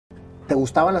¿Te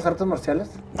gustaban las artes marciales?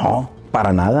 No,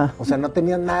 para nada. O sea, no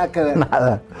tenían nada que ver.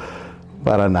 Nada,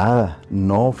 para nada.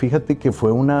 No, fíjate que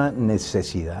fue una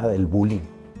necesidad, el bullying.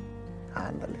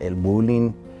 Ándale. El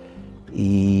bullying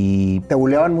y... ¿Te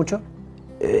buleaban mucho?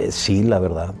 Sí, la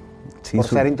verdad. Sí, ¿Por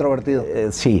ser introvertido?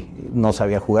 Sí, no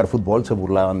sabía jugar fútbol, se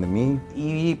burlaban de mí.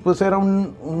 Y pues era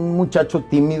un muchacho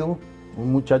tímido,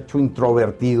 un muchacho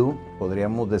introvertido,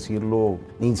 podríamos decirlo,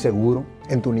 inseguro.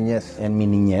 ¿En tu niñez? En mi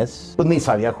niñez. Pues ni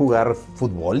sabía jugar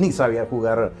fútbol, ni sabía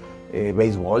jugar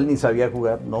béisbol, ni sabía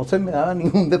jugar... No se me daba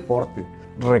ningún deporte.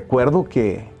 Recuerdo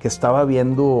que estaba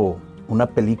viendo una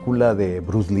película de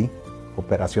Bruce Lee,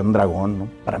 Operación Dragón, ¿no?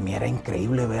 Para mí era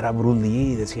increíble ver a Bruce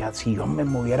Lee y decía, si yo me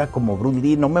moviera como Bruce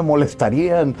Lee, no me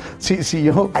molestarían. Si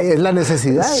yo... Ay, es la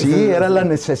necesidad. Sí, era la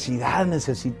necesidad.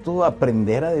 Necesito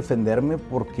aprender a defenderme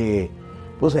porque,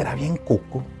 pues, era bien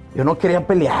cuco. Yo no quería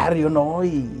pelear, yo no,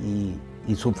 y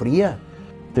sufría.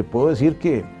 Te puedo decir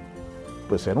que,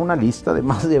 pues, era una lista de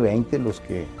más de 20 los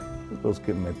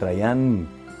que me traían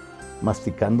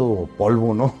masticando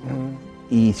polvo, ¿no?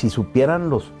 Y si supieran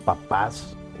los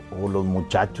papás o los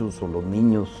muchachos o los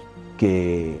niños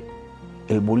que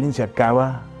el bullying se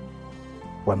acaba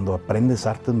cuando aprendes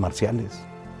artes marciales.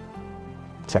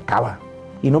 Se acaba.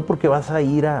 Y no porque vas a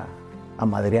ir a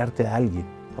madrearte a alguien.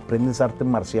 Aprendes arte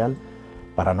marcial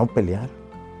para no pelear,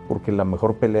 porque la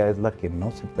mejor pelea es la que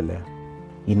no se pelea.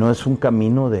 Y no es un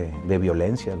camino de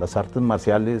violencia. Las artes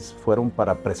marciales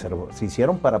se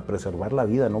hicieron para preservar la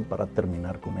vida, no para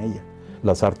terminar con ella.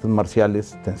 Las artes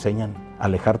marciales te enseñan a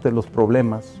alejarte de los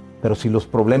problemas, pero si los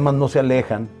problemas no se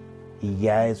alejan y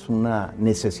ya es una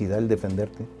necesidad el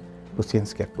defenderte, pues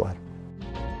tienes que actuar.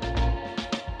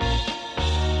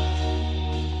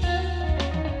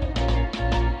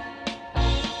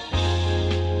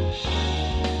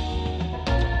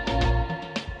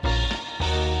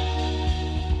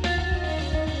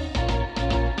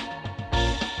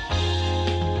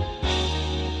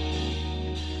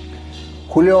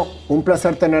 Julio, un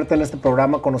placer tenerte en este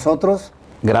programa con nosotros.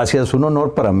 Gracias, un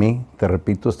honor para mí, te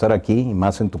repito, estar aquí y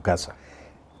más en tu casa.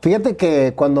 Fíjate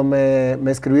que cuando me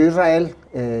escribió Israel,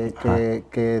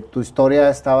 que tu historia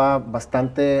estaba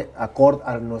bastante acorde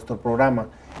a nuestro programa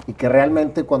y que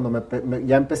realmente cuando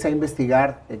ya empecé a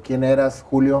investigar quién eras,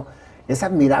 Julio, es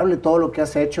admirable todo lo que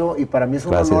has hecho y para mí es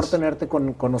un honor tenerte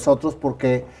con nosotros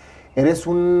porque eres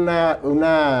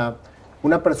una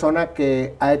persona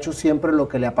que ha hecho siempre lo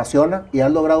que le apasiona y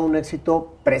has logrado un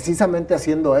éxito precisamente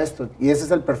haciendo esto. Y ese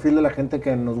es el perfil de la gente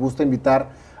que nos gusta invitar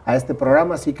a este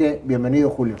programa. Así que bienvenido,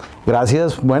 Julio.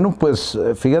 Gracias. Bueno, pues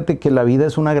fíjate que la vida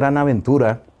es una gran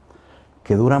aventura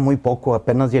que dura muy poco.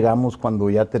 Apenas llegamos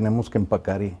cuando ya tenemos que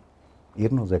empacar y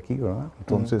irnos de aquí, ¿verdad?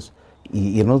 Entonces,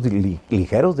 y irnos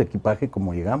ligeros de equipaje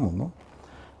como llegamos, ¿no?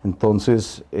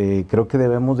 Entonces, creo que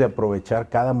debemos de aprovechar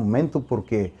cada momento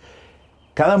porque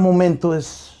cada momento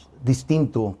es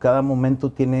distinto, cada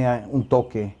momento tiene un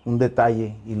toque, un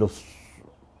detalle, y los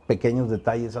pequeños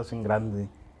detalles hacen grande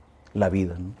la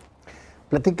vida, ¿no?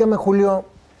 Platícame, Julio,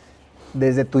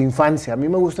 desde tu infancia. A mí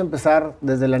me gusta empezar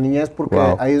desde la niñez porque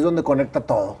ahí es donde conecta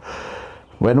todo.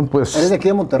 Bueno, pues... ¿Eres de aquí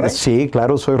de Monterrey? Sí,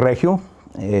 claro, soy regio.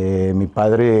 Mi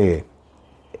padre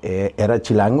era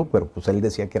chilango, pero pues él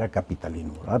decía que era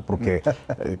capitalino, ¿verdad? Porque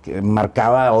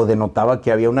marcaba o denotaba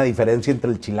que había una diferencia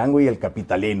entre el chilango y el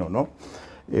capitalino, ¿no?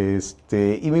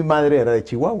 Y mi madre era de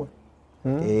Chihuahua.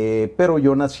 Pero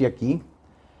yo nací aquí.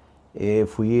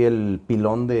 Fui el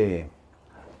pilón de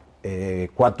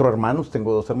 4 hermanos.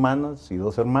 Tengo 2 hermanas y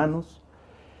 2 hermanos.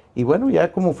 Y bueno,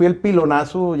 ya como fui el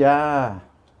pilonazo, ya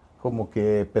como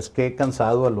que pesqué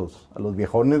cansado a los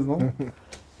viejones, ¿no?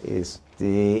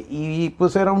 Y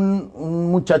pues era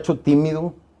un muchacho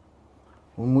tímido,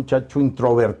 un muchacho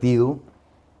introvertido,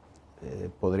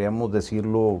 podríamos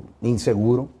decirlo,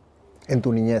 inseguro. ¿En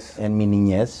tu niñez? En mi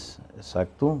niñez,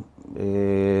 exacto.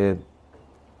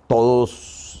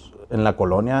 Todos en la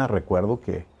colonia, recuerdo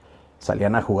que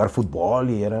salían a jugar fútbol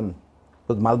y eran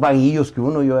pues, más vaguillos que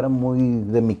uno. Yo era muy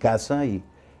de mi casa y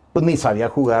pues ni sabía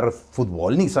jugar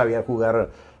fútbol, ni sabía jugar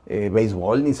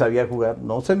béisbol, ni sabía jugar.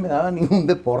 No se me daba ningún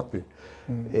deporte.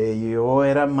 Yo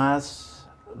era más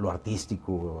lo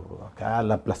artístico, acá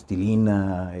la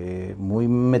plastilina, muy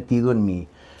metido en mi,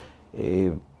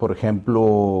 por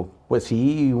ejemplo, pues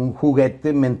sí, un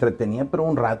juguete me entretenía, pero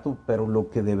un rato, pero lo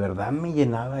que de verdad me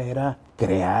llenaba era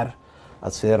crear,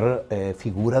 hacer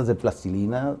figuras de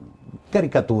plastilina,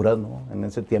 caricaturas, ¿no? En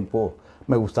ese tiempo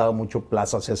me gustaba mucho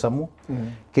Plaza Sésamo,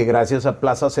 que gracias a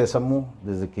Plaza Sésamo,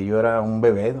 desde que yo era un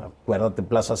bebé, acuérdate,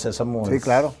 Plaza Sésamo, sí,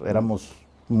 claro, éramos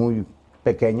muy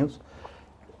pequeños,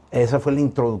 esa fue la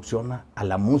introducción a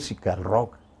la música, al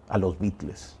rock, a los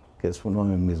Beatles, que es uno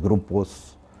de mis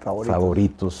grupos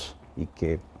favoritos y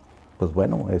que, pues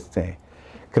bueno,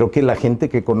 creo que la gente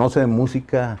que conoce de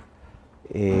música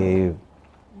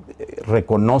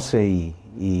reconoce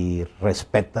y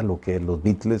respeta lo que los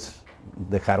Beatles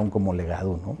dejaron como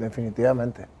legado, ¿no?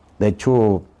 Definitivamente. De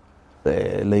hecho,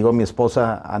 le digo a mi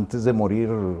esposa, antes de morir,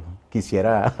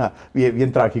 quisiera,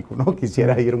 bien trágico, ¿no?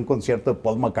 Quisiera ir a un concierto de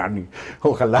Paul McCartney.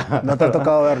 Ojalá. ¿No te ha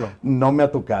tocado verlo? No me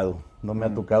ha tocado. No me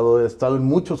ha tocado. He estado en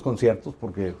muchos conciertos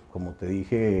porque, como te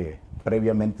dije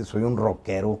previamente, soy un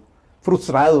rockero.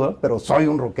 Frustrado, ¿eh? Pero soy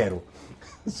un rockero.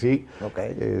 Sí.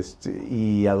 Okay.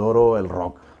 Y adoro el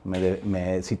rock.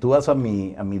 Si tú vas a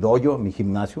mi dojo, a mi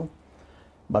gimnasio,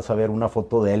 vas a ver una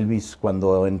foto de Elvis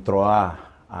cuando entró a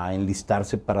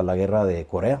enlistarse para la guerra de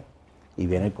Corea y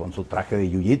viene con su traje de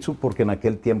jiu-jitsu porque en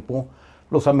aquel tiempo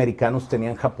los americanos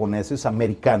tenían japoneses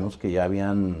americanos que ya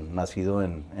habían nacido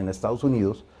en Estados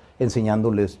Unidos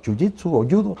enseñándoles jiu-jitsu o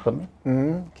judo también,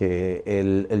 que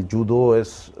el judo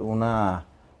es una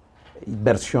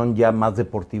versión ya más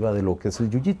deportiva de lo que es el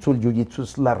jiu-jitsu. El jiu-jitsu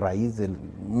es la raíz de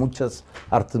muchas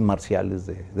artes marciales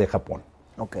de Japón.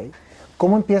 Ok.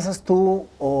 ¿Cómo empiezas tú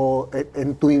o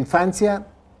en tu infancia?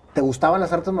 ¿Te gustaban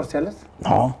las artes marciales?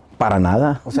 No, para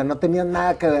nada. O sea, no tenían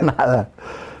nada que ver. Nada,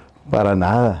 para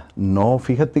nada. No,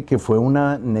 fíjate que fue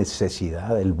una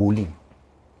necesidad, el bullying.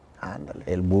 Ándale.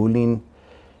 El bullying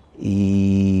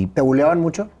y... ¿Te bulleaban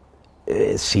mucho?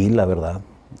 Sí, la verdad.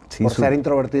 Sí, ¿Por ser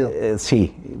introvertido?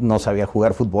 Sí, no sabía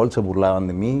jugar fútbol, se burlaban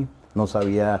de mí, no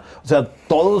sabía... O sea,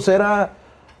 todos era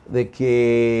de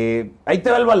que... Ahí te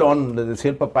va el balón, les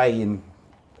decía el papá, y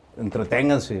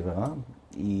entreténganse, ¿verdad?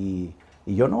 Y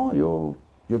yo no, yo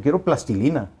quiero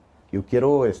plastilina, yo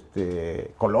quiero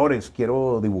colores,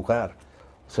 quiero dibujar.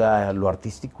 O sea, lo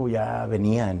artístico ya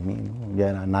venía en mí, ¿no? Ya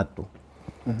era nato.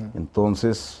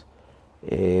 Entonces,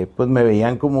 pues me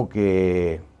veían como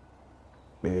que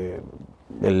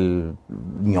el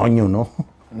ñoño, ¿no?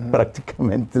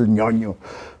 Prácticamente el ñoño,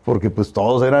 porque pues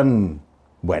todos eran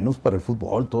buenos para el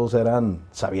fútbol, todos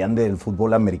sabían del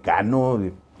fútbol americano,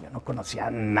 yo no conocía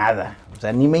nada, o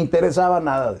sea, ni me interesaba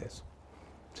nada de eso.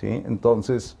 ¿Sí?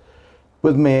 Entonces,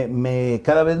 pues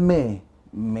cada vez me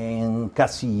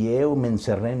encasillé o me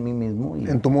encerré en mí mismo.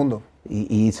 En tu mundo.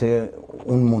 Y hice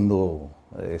un mundo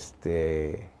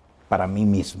para mí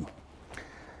mismo.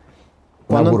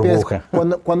 Una burbuja.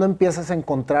 ¿Cuándo empiezas a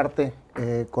encontrarte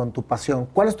con tu pasión?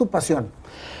 ¿Cuál es tu pasión?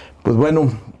 Pues bueno,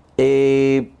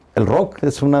 el rock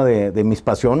es una de mis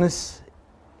pasiones,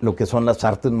 lo que son las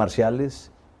artes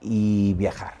marciales y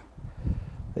viajar.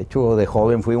 De hecho, de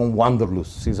joven fui un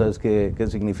wanderlust. ¿Sí sabes qué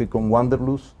significa un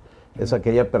wanderlust? Es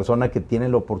aquella persona que tiene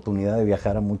la oportunidad de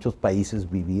viajar a muchos países,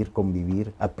 vivir,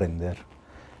 convivir, aprender.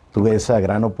 Tuve esa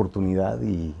gran oportunidad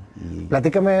y...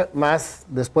 Platícame más,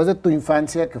 después de tu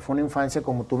infancia, que fue una infancia,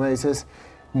 como tú me dices,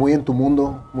 muy en tu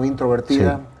mundo, muy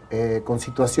introvertida, sí. Con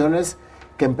situaciones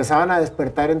que empezaban a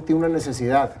despertar en ti una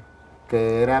necesidad,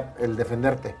 que era el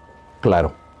defenderte.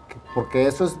 Claro. Porque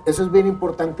eso es bien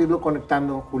importante irlo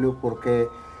conectando, Julio, porque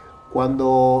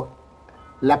cuando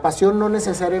la pasión no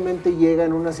necesariamente llega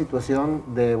en una situación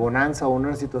de bonanza o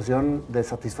una situación de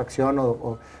satisfacción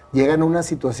o llega en una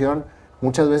situación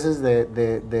muchas veces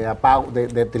de apago,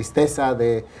 de tristeza,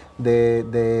 de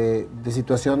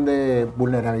situación de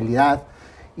vulnerabilidad,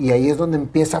 y ahí es donde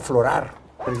empieza a aflorar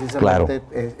precisamente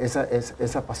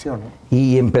esa pasión, ¿no?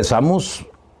 Y empezamos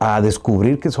a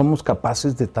descubrir que somos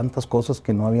capaces de tantas cosas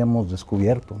que no habíamos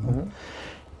descubierto, ¿no?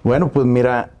 Bueno, pues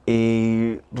mira,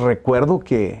 recuerdo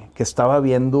que estaba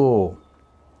viendo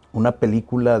una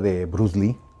película de Bruce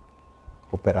Lee,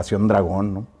 Operación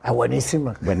Dragón, ¿no? Ah,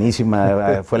 buenísima.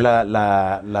 Buenísima. Fue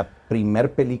la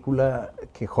primer película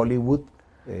que Hollywood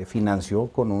financió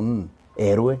con un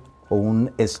héroe o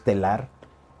un estelar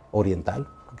oriental,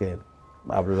 que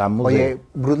hablamos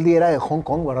Bruce Lee era de Hong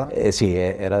Kong, ¿verdad? Sí,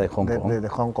 era de Hong Kong. De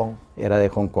Hong Kong. Era de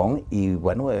Hong Kong y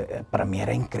bueno, para mí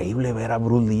era increíble ver a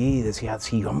Bruce Lee y decía,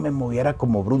 si yo me moviera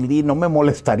como Bruce Lee, no me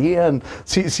molestarían.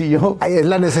 Si yo... Ay, es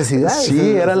la necesidad.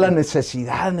 Sí, era la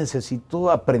necesidad. Necesito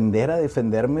aprender a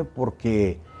defenderme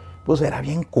porque pues era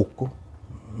bien cuco.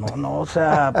 O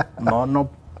sea, yo no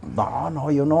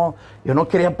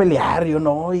quería pelear,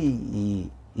 y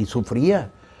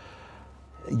sufría.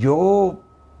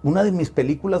 Una de mis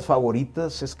películas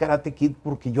favoritas es Karate Kid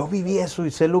porque yo viví eso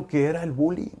y sé lo que era el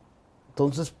bullying.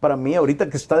 Entonces, para mí,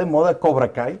 ahorita que está de moda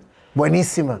Cobra Kai...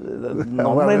 Buenísima.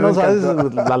 No sabes,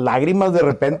 las lágrimas de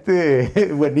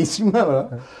repente, buenísima,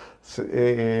 ¿verdad?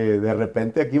 De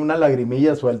repente aquí una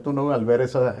lagrimilla suelto, ¿no? Al ver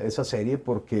esa serie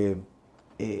porque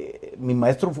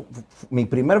mi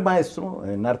primer maestro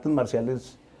en artes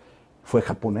marciales fue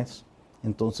japonés.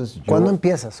 Entonces yo... ¿Cuándo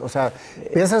empiezas? O sea,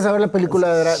 ¿empiezas a ver la película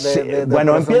bueno, Corazón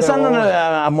de empiezan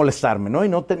Gamboa? a molestarme, ¿no? Y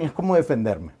no tenía cómo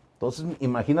defenderme. Entonces,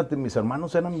 imagínate, mis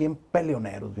hermanos eran bien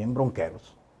peleoneros, bien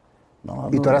bronqueros. No,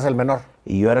 Y tú eras el menor.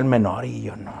 Y yo era el menor y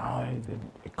yo, no,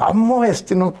 ¿cómo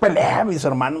no pelea mis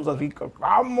hermanos así?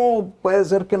 ¿Cómo puede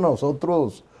ser que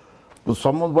nosotros pues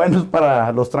somos buenos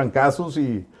para los trancazos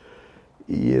y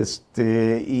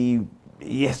este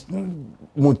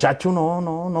muchacho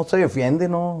no se defiende,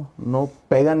 no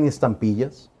pega ni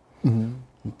estampillas?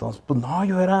 Entonces, pues no,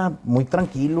 yo era muy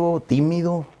tranquilo,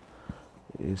 tímido.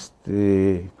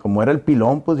 Como era el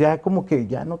pilón, pues ya como que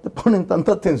ya no te ponen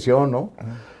tanta atención, ¿no?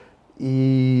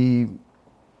 Y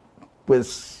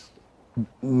pues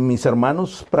mis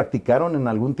hermanos practicaron en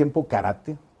algún tiempo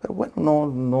karate, pero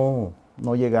bueno,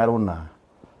 no llegaron a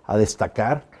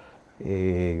destacar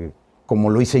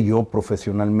como lo hice yo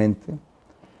profesionalmente.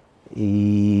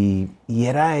 Y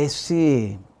era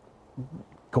ese,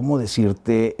 ¿cómo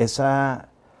decirte? Esa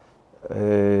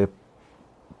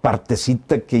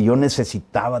partecita que yo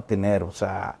necesitaba tener, o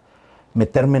sea,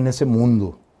 meterme en ese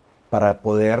mundo para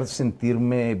poder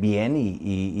sentirme bien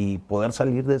y poder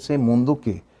salir de ese mundo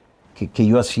que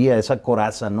yo hacía, esa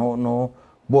coraza, no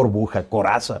burbuja,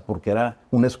 coraza, porque era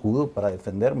un escudo para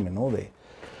defenderme, ¿no?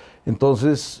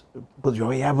 Entonces, pues yo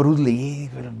veía a Bruce Lee,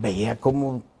 veía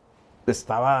cómo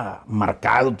estaba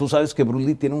marcado. Tú sabes que Bruce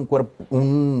Lee tiene un cuerpo,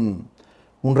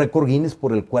 un récord Guinness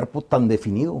por el cuerpo tan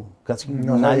definido. Casi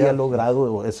nadie ha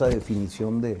logrado esa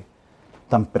definición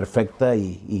tan perfecta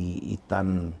y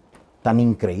tan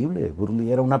increíble. Bruce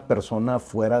Lee era una persona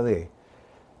fuera de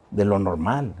lo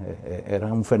normal,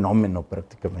 era un fenómeno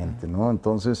prácticamente, ¿no?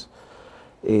 Entonces,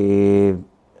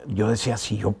 yo decía,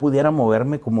 si yo pudiera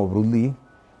moverme como Bruce Lee,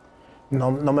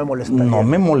 no me molestaría. No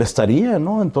me molestaría,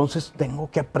 ¿no? Entonces tengo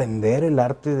que aprender el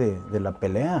arte de la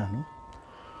pelea, ¿no?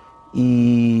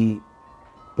 Y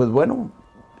pues bueno,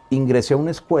 ingresé a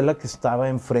una escuela que estaba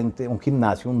enfrente, un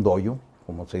gimnasio, un dojo,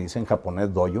 como se dice en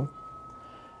japonés, dojo,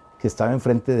 que estaba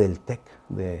enfrente del TEC,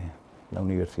 de la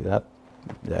universidad,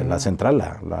 la central,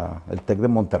 el TEC de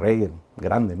Monterrey, el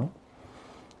grande, ¿no?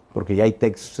 Porque ya hay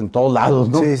TECs en todos lados,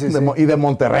 ¿no? Sí. Y de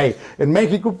Monterrey. En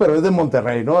México, pero es de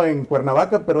Monterrey, ¿no? En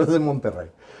Cuernavaca, pero es de Monterrey.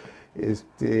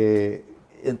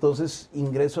 Entonces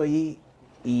ingreso ahí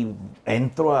y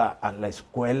entro a la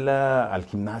escuela, al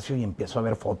gimnasio, y empiezo a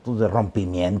ver fotos de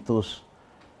rompimientos.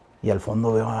 Y al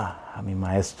fondo veo a mi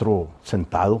maestro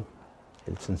sentado,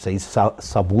 el sensei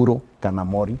Saburo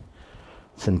Kanamori,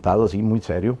 sentado así muy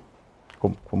serio,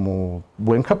 como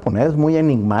buen japonés, muy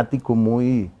enigmático,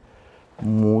 muy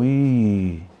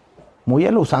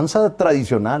a la usanza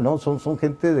tradicional, ¿no? Son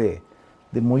gente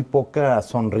de muy poca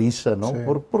sonrisa, ¿no? Sí.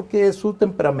 Porque es su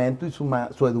temperamento y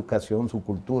su educación, su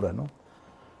cultura, ¿no?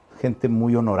 Gente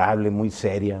muy honorable, muy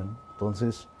seria, ¿no?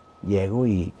 Entonces llego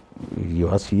y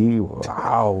yo así,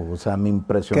 wow, o sea, me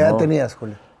impresionó. ¿Qué edad tenías,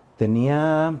 Julio?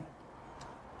 Tenía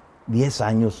 10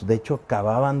 años, de hecho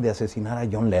acababan de asesinar a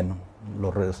John Lennon.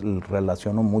 Lo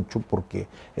relaciono mucho porque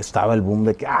estaba el boom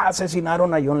de que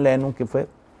asesinaron a John Lennon, que fue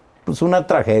pues una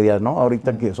tragedia, ¿no?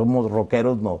 Ahorita que somos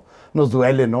rockeros nos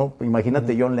duele, ¿no?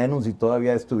 Imagínate John Lennon si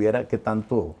todavía estuviera, qué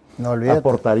tanto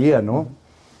aportaría, ¿no?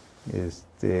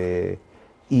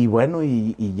 Y bueno,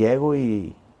 y llego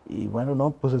y bueno, no,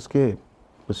 pues es que,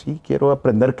 pues sí, quiero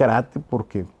aprender karate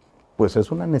porque pues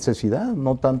es una necesidad,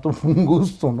 no tanto un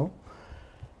gusto, ¿no?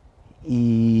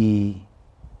 Y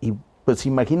pues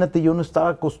imagínate, yo no estaba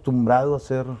acostumbrado a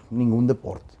hacer ningún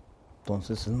deporte,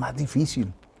 entonces es más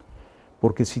difícil,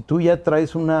 porque si tú ya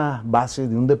traes una base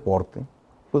de un deporte,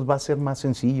 pues va a ser más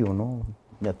sencillo, ¿no?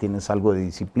 Ya tienes algo de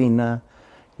disciplina,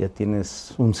 ya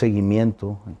tienes un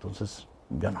seguimiento, entonces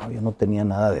yo no tenía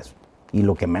nada de eso, y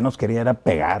lo que menos quería era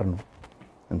pegar, ¿no?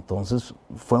 Entonces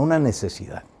fue una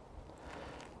necesidad,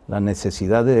 la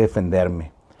necesidad de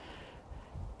defenderme.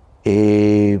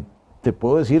 Te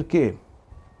puedo decir que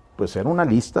pues era una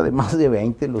lista de más de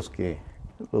 20 los que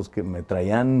me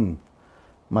traían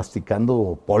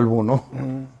masticando polvo, ¿no?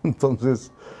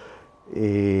 Entonces...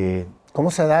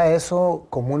 ¿Cómo se da eso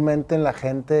comúnmente en la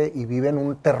gente y viven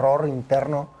un terror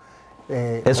interno?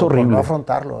 Es horrible. Por no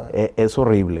afrontarlo. Es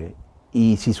horrible.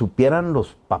 Y si supieran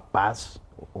los papás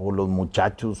o los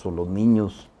muchachos o los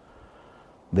niños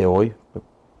de hoy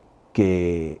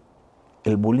que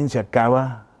el bullying se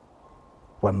acaba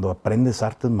cuando aprendes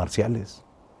artes marciales.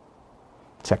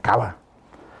 Se acaba.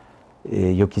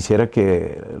 Yo quisiera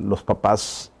que los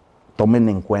papás tomen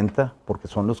en cuenta, porque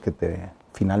son los que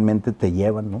finalmente te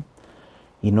llevan, ¿no?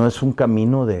 Y no es un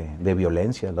camino de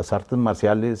violencia. Las artes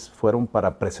marciales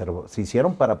se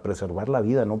hicieron para preservar la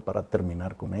vida, no para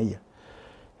terminar con ella.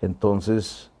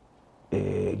 Entonces,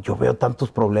 yo veo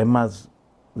tantos problemas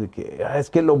de que es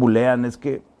que lo bulean, es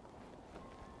que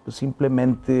pues,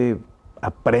 simplemente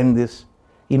aprendes,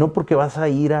 y no porque vas a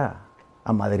ir a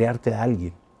madrearte a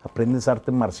alguien, aprendes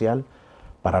arte marcial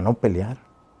para no pelear,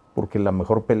 porque la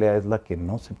mejor pelea es la que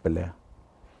no se pelea.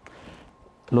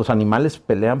 Los animales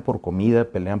pelean por comida,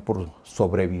 pelean por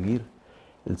sobrevivir.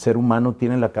 El ser humano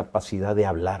tiene la capacidad de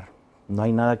hablar. No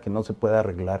hay nada que no se pueda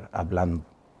arreglar hablando.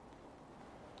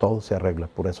 Todo se arregla,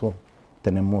 por eso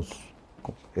tenemos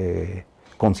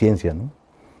conciencia, ¿no?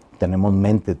 Tenemos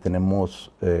mente,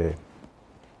 tenemos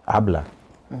habla,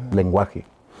 lenguaje.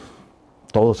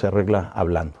 Todo se arregla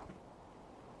hablando.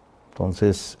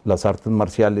 Entonces, las artes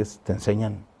marciales te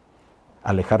enseñan a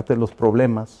alejarte de los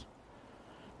problemas,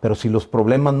 pero si los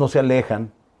problemas no se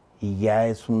alejan y ya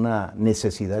es una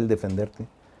necesidad el defenderte,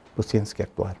 pues tienes que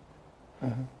actuar.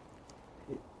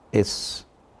 Es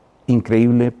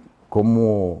increíble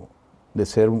cómo de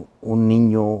ser un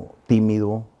niño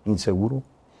tímido, inseguro,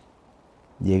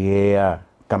 llegué a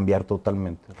cambiar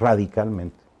totalmente,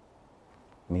 radicalmente.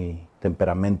 Mi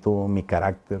temperamento, mi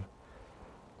carácter,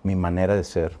 mi manera de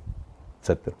ser,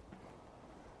 etc.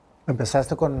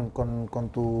 Empezaste con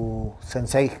tu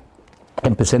sensei.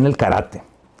 Empecé en el karate.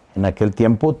 En aquel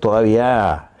tiempo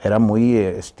todavía era muy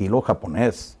estilo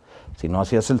japonés. Si no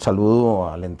hacías el saludo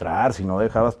al entrar, si no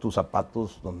dejabas tus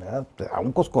zapatos donde te da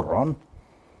un coscorrón.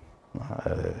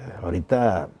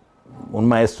 Ahorita un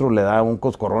maestro le da un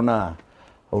coscorrón a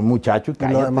un muchacho y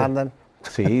cállate. Lo demandan.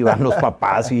 Sí, van los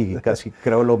papás y casi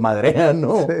creo lo madrean,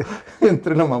 ¿no? Sí.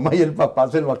 Entre la mamá y el papá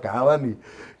se lo acaban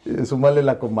y súmale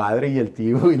la comadre y el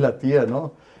tío y la tía,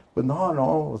 ¿no? Pues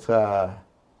no, o sea,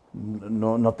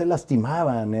 no te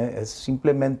lastimaban, es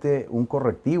simplemente un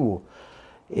correctivo.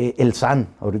 El san,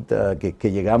 ahorita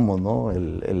que llegamos, ¿no?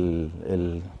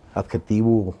 El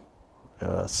adjetivo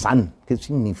san, ¿qué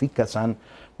significa san?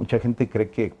 Mucha gente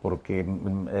cree que porque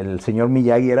el señor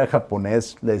Miyagi era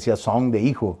japonés, le decía son de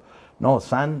hijo. No,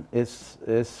 san es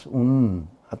un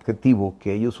adjetivo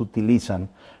que ellos utilizan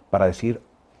para decir,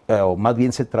 o más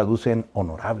bien se traduce en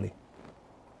honorable.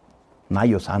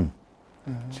 Nayo san.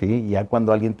 ¿Sí? Ya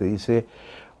cuando alguien te dice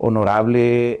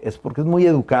honorable es porque es muy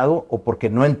educado o porque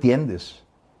no entiendes.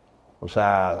 O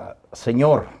sea,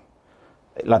 señor,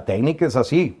 la técnica es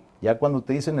así. Ya cuando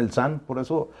te dicen el san, por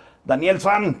eso, Daniel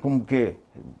san, como que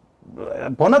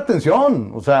pon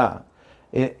atención, o sea,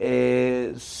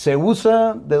 se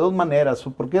usa de dos maneras,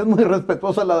 o porque es muy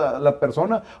respetuosa la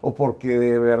persona, o porque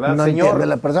de verdad, no señor, entiende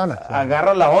la persona.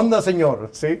 Agarra la onda, señor,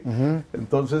 ¿sí?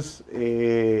 Entonces,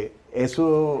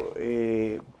 eso,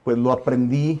 pues lo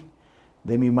aprendí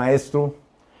de mi maestro.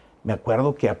 Me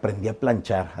acuerdo que aprendí a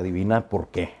planchar, adivina por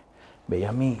qué. Veía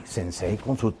a mi sensei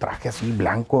con su traje así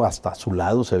blanco, hasta a su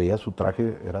lado se veía su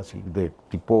traje, era así de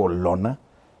tipo lona,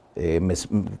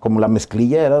 como la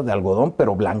mezclilla era de algodón,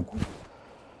 pero blanco.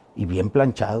 Y bien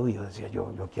planchado, y yo decía,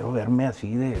 yo quiero verme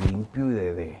así de limpio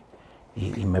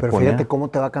y me Pero ponía... fíjate cómo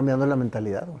te va cambiando la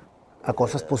mentalidad, güey, a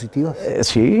cosas positivas.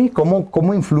 Sí,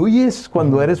 cómo influyes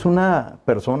cuando eres una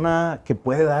persona que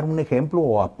puede dar un ejemplo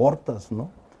o aportas,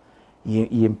 ¿no?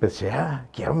 Y empecé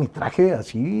quiero mi traje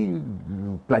así,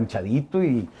 planchadito,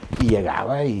 y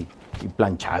llegaba y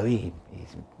planchado, y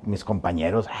mis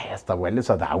compañeros, hasta hueles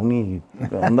a Downy,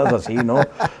 ondas así, ¿no?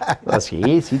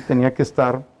 Así, sí, tenía que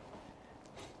estar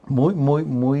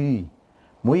muy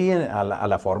a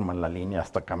la forma, en la línea,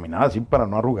 hasta caminar así para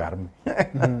no arrugarme.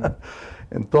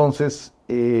 Entonces,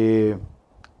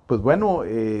 pues bueno,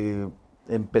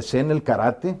 empecé en el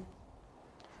karate.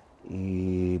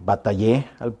 Y batallé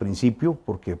al principio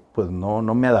porque pues no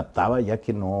me adaptaba, ya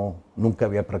que nunca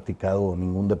había practicado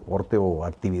ningún deporte o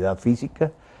actividad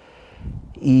física.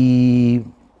 Y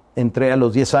entré a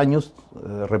los 10 años,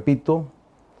 repito,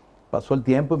 pasó el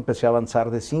tiempo, empecé a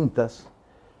avanzar de cintas,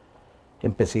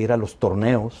 empecé a ir a los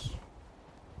torneos,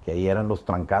 que ahí eran los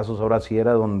trancazos, ahora sí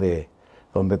era donde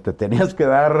te tenías que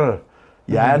dar,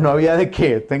 ya no había de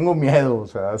que tengo miedo, o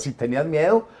sea, si tenías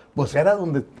miedo, pues era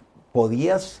donde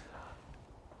podías...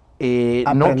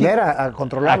 aprender a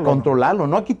controlarlo. A controlarlo,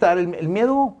 no a quitar. El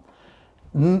miedo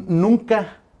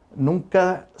nunca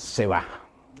se va.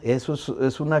 Eso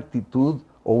es una actitud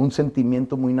o un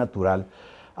sentimiento muy natural.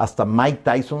 Hasta Mike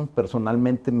Tyson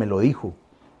personalmente me lo dijo,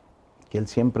 que él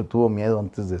siempre tuvo miedo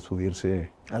antes de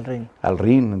subirse al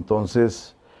ring.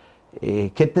 Entonces,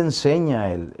 ¿qué te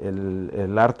enseña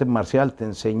el arte marcial? Te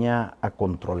enseña a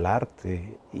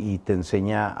controlarte y te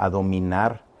enseña a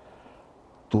dominar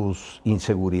tus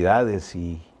inseguridades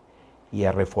y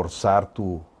a reforzar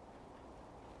tu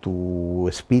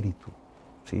espíritu,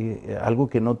 ¿sí? Algo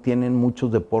que no tienen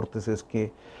muchos deportes es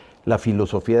que la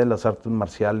filosofía de las artes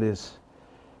marciales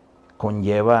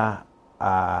conlleva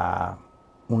a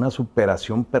una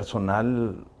superación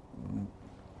personal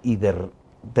y de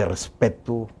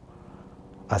respeto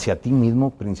hacia ti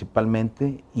mismo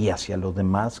principalmente y hacia los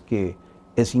demás, que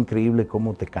es increíble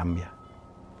cómo te cambia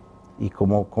y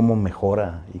cómo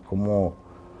mejora y cómo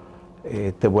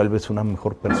te vuelves una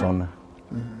mejor persona.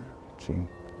 Sí.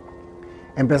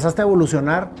 Empezaste a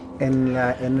evolucionar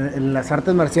en las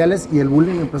artes marciales y el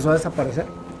bullying empezó a desaparecer.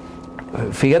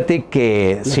 Fíjate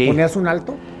que sí. ¿Le ponías un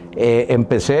alto?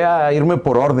 Empecé a irme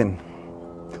por orden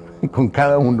con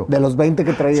cada uno. De los 20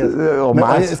 que traías. O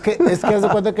más. Es que haz de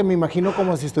cuenta que me imagino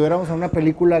como si estuviéramos en una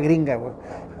película gringa, güey.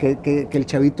 Que el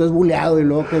chavito es buleado y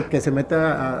luego que se mete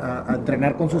a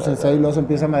entrenar con su sensei y luego se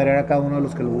empieza a madrear a cada uno de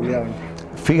los que lo buleaban.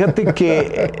 Fíjate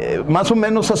que más o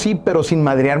menos así, pero sin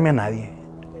madrearme a nadie.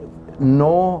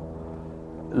 No,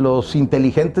 los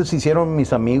inteligentes se hicieron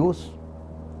mis amigos.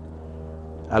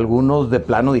 Algunos de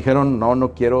plano dijeron,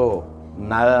 no quiero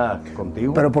nada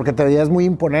contigo. ¿Pero porque te veías muy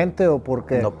imponente o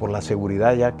porque...? No, por la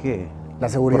seguridad ya que la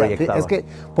seguridad. proyectaba. Es que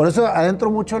por eso adentro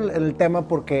mucho el tema,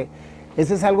 porque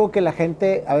ese es algo que la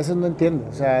gente a veces no entiende.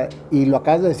 O sea, y lo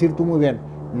acabas de decir tú muy bien,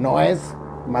 no es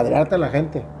madrearte a la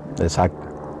gente. Exacto.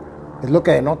 Es lo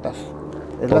que denotas.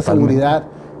 Es Totalmente. la seguridad,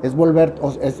 es volver,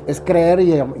 es creer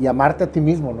y amarte a ti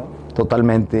mismo, ¿no?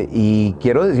 Totalmente. Y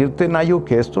quiero decirte, Nayo,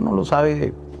 que esto no lo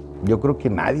sabe, yo creo que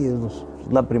nadie. Es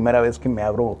la primera vez que me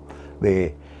abro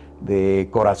de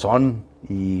corazón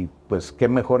y pues qué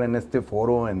mejor en este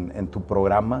foro, en tu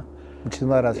programa.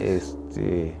 Muchísimas gracias.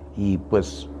 Y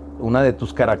pues una de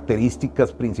tus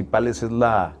características principales es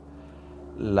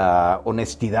la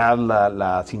honestidad,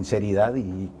 la sinceridad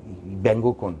y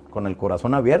vengo con el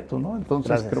corazón abierto, ¿no?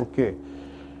 Entonces gracias. Creo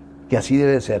que así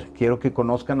debe ser. Quiero que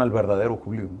conozcan al verdadero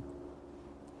Julio, ¿no?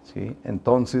 ¿Sí?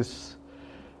 Entonces,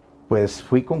 pues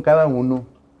fui con cada uno.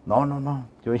 No,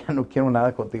 yo ya no quiero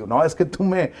nada contigo. No, es que tú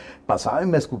me pasabas y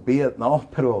me escupías. No,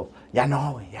 pero ya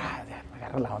no, ya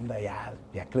agarra la onda,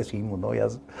 ya crecimos, ¿no? Ya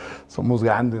somos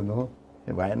grandes, ¿no?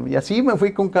 Bueno, y así me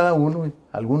fui con cada uno.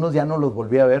 Algunos ya no los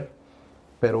volví a ver,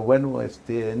 pero bueno,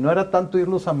 no era tanto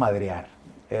irlos a madrear,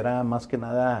 era más que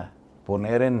nada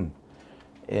poner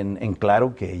en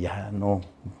claro que ya no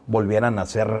volvieran a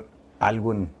hacer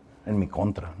algo en mi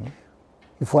contra, ¿no?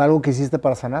 ¿Y fue algo que hiciste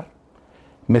para sanar?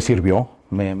 Me sirvió,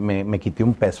 me quité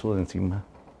un peso de encima,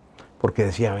 porque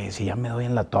decía, oye, si ya me doy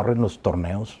en la torre en los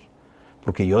torneos,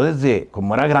 porque yo desde,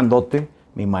 como era grandote,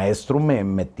 mi maestro me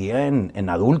metía en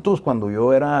adultos cuando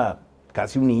yo era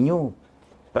casi un niño,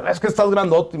 pero es que estás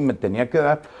grandote y me tenía que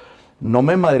dar. No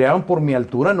me madreaban por mi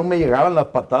altura, no me llegaban las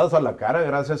patadas a la cara,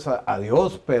 gracias a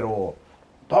Dios, pero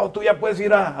tú ya puedes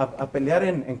ir a pelear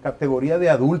en categoría de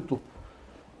adulto.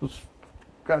 Pues,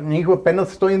 canijo,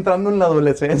 apenas estoy entrando en la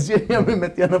adolescencia y ya me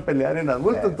metían a pelear en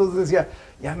adulto. Entonces decía,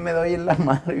 ya me doy en la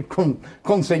madre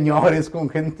con señores, con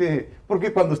gente,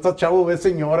 porque cuando estás chavo ves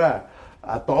señora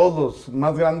a todos los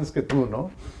más grandes que tú, ¿no?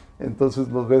 Entonces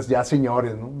los ves ya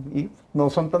señores, ¿no? Y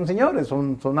no son tan señores,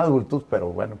 son adultos, pero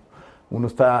bueno, uno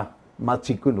está más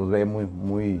chico y los ve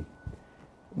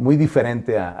muy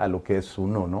diferente a lo que es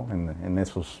uno, ¿no? En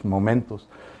esos momentos.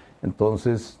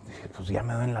 Entonces, dije, pues ya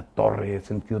me doy en la torre, he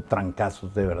sentido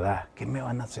trancazos de verdad. ¿Qué me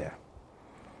van a hacer?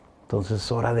 Entonces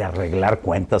es hora de arreglar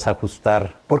cuentas,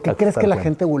 ajustar. ¿Por qué crees que la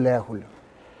gente bulea, Julio?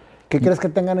 ¿Qué crees que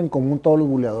tengan en común todos los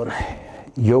buleadores?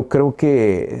 Yo creo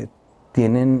que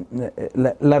tienen...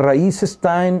 La raíz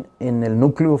está en el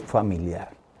núcleo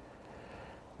familiar.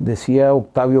 Decía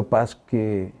Octavio Paz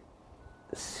que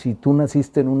si tú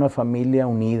naciste en una familia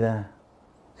unida,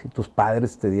 si tus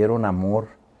padres te dieron amor,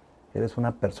 eres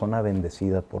una persona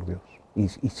bendecida por Dios. Y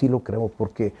sí lo creo,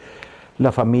 porque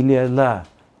la familia es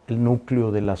el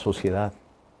núcleo de la sociedad.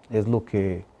 Es lo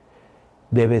que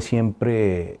debe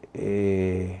siempre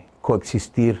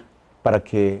coexistir para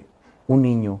que un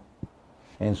niño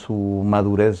en su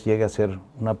madurez llegue a ser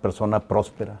una persona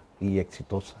próspera y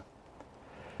exitosa.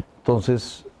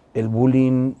 Entonces, el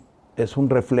bullying es un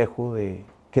reflejo de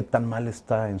qué tan mal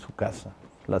está en su casa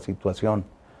la situación.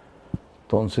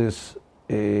 Entonces,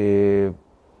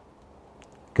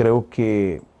 creo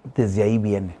que desde ahí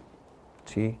viene,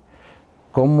 ¿sí?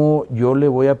 ¿Cómo yo le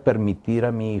voy a permitir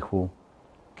a mi hijo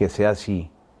que sea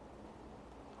así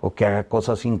o que haga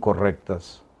cosas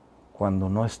incorrectas cuando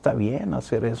no está bien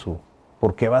hacer eso?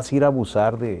 ¿Por qué vas a ir a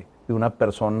abusar de una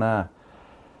persona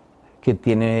que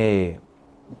tiene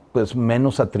pues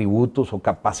menos atributos o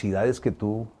capacidades que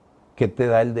tú? ¿Qué te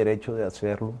da el derecho de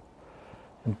hacerlo?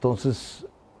 Entonces,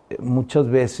 muchas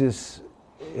veces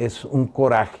es un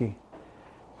coraje,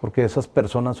 porque esas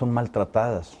personas son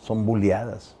maltratadas, son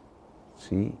bulleadas,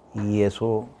 ¿sí? Y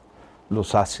eso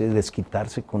los hace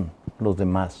desquitarse con los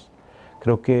demás.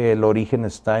 Creo que el origen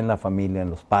está en la familia, en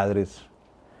los padres,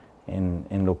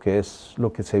 en lo que es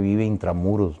lo que se vive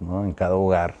intramuros, ¿no? En cada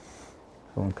hogar,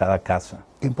 en cada casa.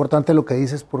 Qué importante lo que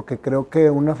dices, porque creo que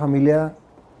una familia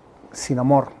sin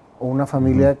amor o una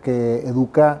familia que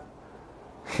educa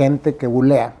gente que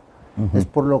bulea es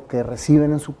por lo que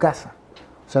reciben en su casa.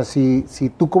 O sea,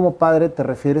 si tú como padre te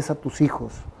refieres a tus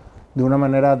hijos de una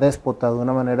manera déspota, de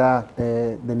una manera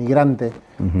denigrante,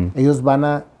 ellos van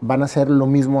a hacer lo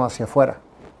mismo hacia afuera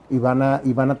y van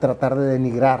a tratar de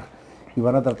denigrar y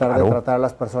van a tratar de tratar a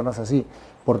las personas así,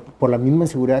 por la misma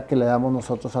inseguridad que le damos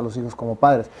nosotros a los hijos como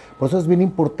padres. Por eso es bien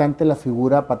importante la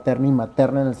figura paterna y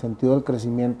materna en el sentido del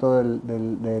crecimiento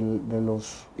de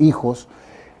los hijos,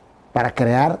 para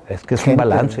crear... Es que es gente, un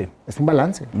balance. Es un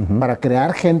balance, para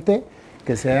crear gente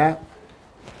que sea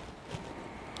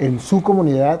en su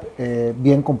comunidad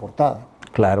bien comportada.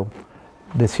 Claro.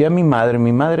 Decía mi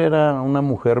madre era una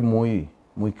mujer muy,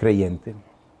 muy creyente.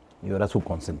 Yo era su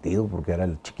consentido porque era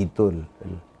el chiquito,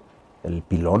 el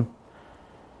pilón.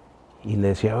 Y le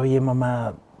decía, oye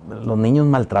mamá, los niños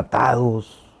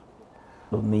maltratados,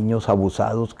 los niños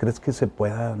abusados, ¿crees que se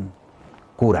puedan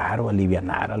curar o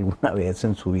alivianar alguna vez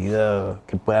en su vida,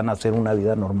 que puedan hacer una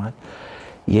vida normal?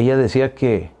 Y ella decía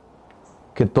que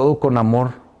todo con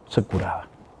amor se curaba.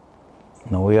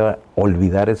 No voy a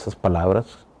olvidar esas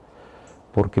palabras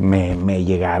porque me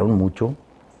llegaron mucho.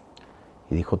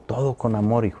 Y dijo, todo con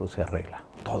amor, hijo, se arregla,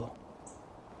 todo.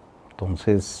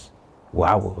 Entonces,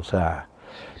 wow, o sea,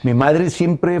 mi madre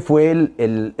siempre fue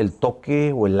el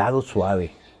toque o el lado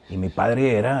suave. Y mi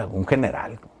padre era un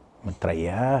general, me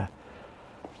traía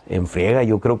en friega.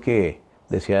 Yo creo que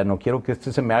decía, no quiero que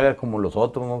este se me haga como los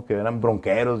otros, ¿no? Que eran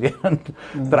bronqueros y eran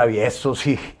traviesos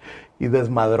y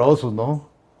desmadrosos, ¿no?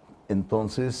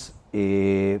 Entonces,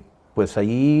 pues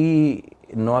allí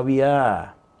no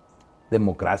había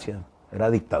democracia, era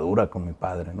dictadura con mi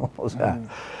padre, ¿no? O sea,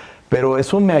 pero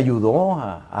eso me ayudó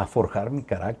a forjar mi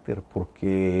carácter,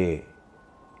 porque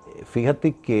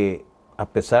fíjate que a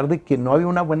pesar de que no había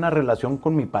una buena relación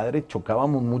con mi padre,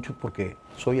 chocábamos mucho porque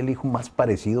soy el hijo más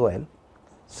parecido a él.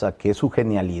 Saqué su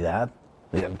genialidad,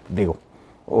 digo,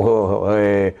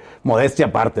 modestia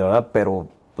aparte, ¿verdad? Pero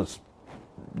pues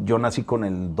yo nací con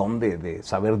el don de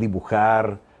saber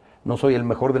dibujar. No soy el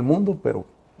mejor del mundo, pero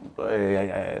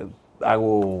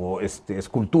hago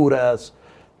esculturas.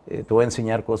 Te voy a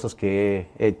enseñar cosas que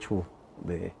he hecho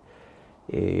de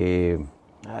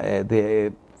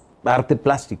arte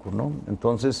plástico, ¿no?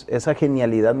 Entonces, esa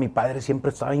genialidad, mi padre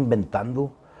siempre estaba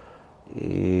inventando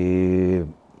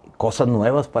cosas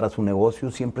nuevas para su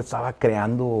negocio, siempre estaba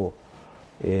creando,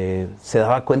 se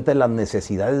daba cuenta de las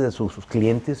necesidades de sus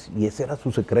clientes y ese era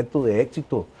su secreto de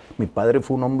éxito. Mi padre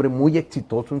fue un hombre muy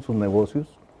exitoso en sus negocios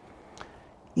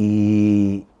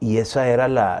y esa era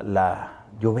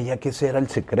yo veía que ese era el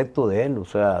secreto de él, o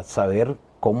sea, saber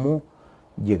cómo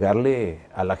llegarle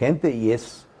a la gente, y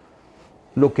es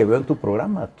lo que veo en tu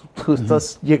programa. Tú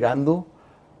estás llegando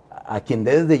a quien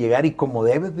debes de llegar y como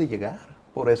debes de llegar.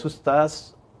 Por eso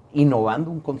estás innovando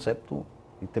un concepto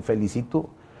y te felicito.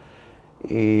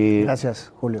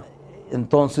 Gracias, Julio.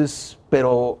 Entonces,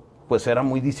 pero pues era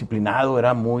muy disciplinado,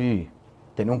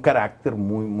 tenía un carácter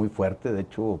muy, muy fuerte. De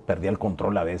hecho, perdía el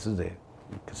control a veces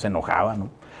que se enojaba, ¿no?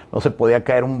 No se podía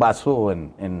caer un vaso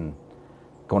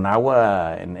con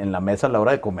agua en la mesa a la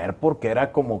hora de comer porque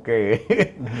era como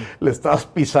que le estabas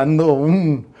pisando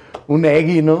un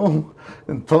eggy, ¿no?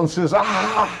 Entonces,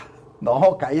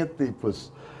 no, cállate,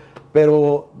 pues.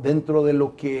 Pero dentro de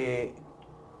lo que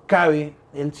cabe,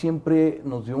 él siempre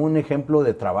nos dio un ejemplo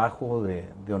de trabajo,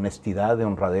 de honestidad, de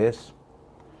honradez,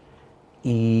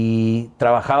 y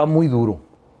trabajaba muy duro.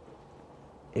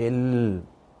 Él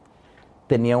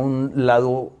tenía un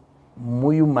lado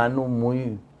muy humano,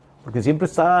 porque siempre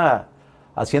estaba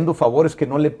haciendo favores que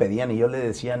no le pedían, y yo le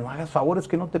decía, no hagas favores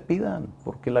que no te pidan,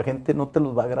 porque la gente no te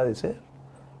los va a agradecer.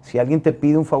 Si alguien te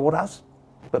pide un favor, haz,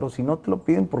 pero si no te lo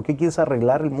piden, ¿por qué quieres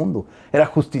arreglar el mundo? Era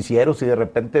justiciero. Si de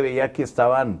repente veía que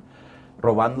estaban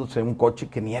robándose un coche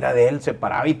que ni era de él, se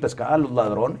paraba y pescaba a los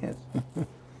ladrones.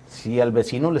 Si al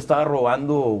vecino le estaba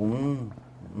robando un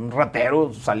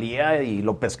ratero, salía y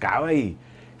lo pescaba y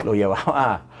lo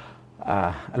llevaba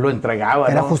lo entregaba.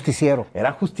 Era, ¿no? justiciero.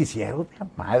 Era justiciero de la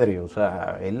madre. O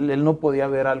sea, él no podía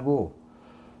ver algo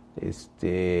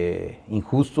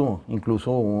injusto.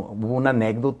 Incluso hubo una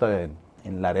anécdota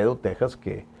en Laredo, Texas,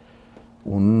 que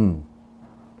un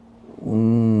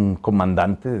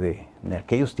comandante de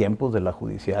aquellos tiempos de la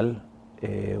judicial,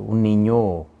 un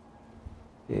niño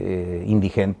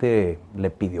indigente le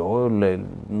pidió,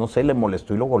 no sé, le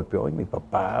molestó y lo golpeó, y mi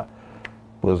papá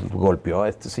pues golpeó a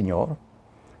este señor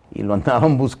y lo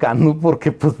andaban buscando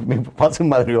porque pues mi papá se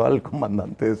madrió al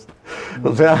comandante ese.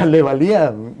 O sea, le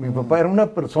valía. Mi papá era una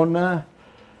persona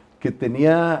que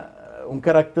tenía un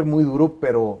carácter muy duro,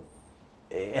 pero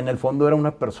en el fondo era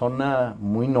una persona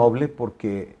muy noble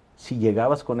porque si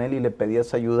llegabas con él y le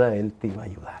pedías ayuda, él te iba a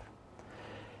ayudar.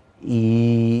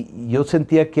 Y yo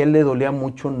sentía que a él le dolía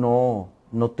mucho no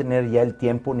tener ya el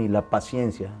tiempo ni la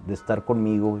paciencia de estar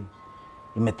conmigo.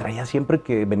 Y me traía siempre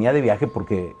que venía de viaje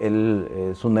porque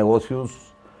él, sus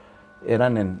negocios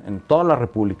eran en toda la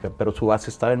República, pero su base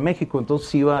estaba en México.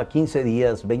 Entonces iba 15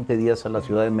 días, 20 días a la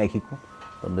Ciudad de México,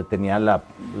 donde tenía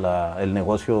el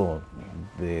negocio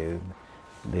el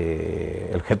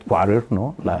headquarter,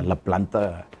 ¿no? La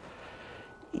planta.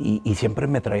 Y siempre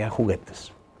me traía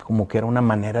juguetes. Como que era una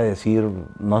manera de decir,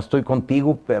 no estoy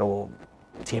contigo, pero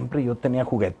siempre yo tenía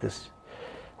juguetes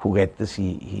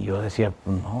y yo decía,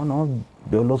 no,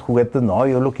 yo los juguetes no,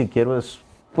 yo lo que quiero es,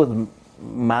 pues,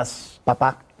 más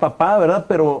papá, ¿verdad?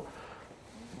 Pero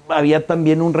había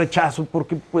también un rechazo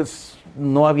porque, pues,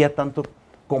 no había tanto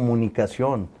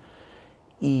comunicación.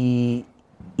 Y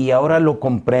ahora lo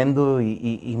comprendo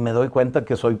y me doy cuenta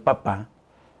que soy papá,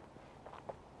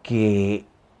 que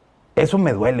eso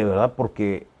me duele, ¿verdad?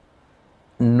 Porque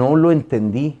no lo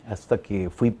entendí hasta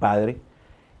que fui padre,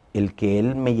 el que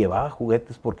él me llevaba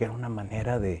juguetes porque era una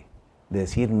manera de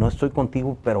decir, no estoy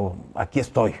contigo, pero aquí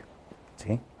estoy,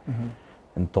 ¿sí?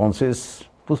 Entonces,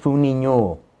 pues fue un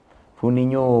niño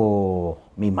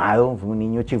mimado, fue un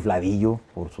niño chifladillo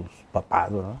por sus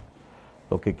papás, ¿verdad?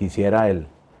 Lo que quisiera el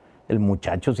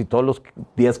muchacho, si todos los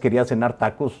días quería cenar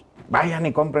tacos, vayan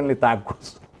y cómprenle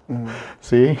tacos.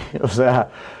 Sí, o sea,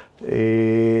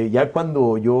 ya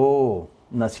cuando yo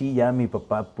nací, ya mi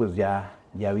papá pues ya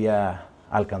había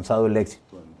alcanzado el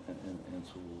éxito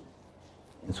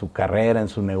en su carrera, en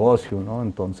su negocio, ¿no?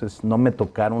 Entonces no me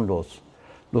tocaron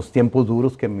los tiempos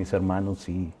duros que mis hermanos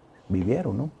sí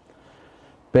vivieron, ¿no?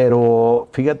 Pero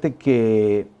fíjate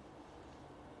que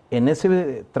en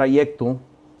ese trayecto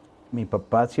mi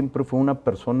papá siempre fue una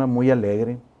persona muy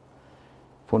alegre,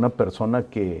 fue una persona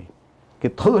que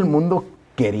todo el mundo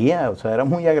quería, o sea, era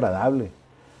muy agradable,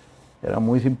 era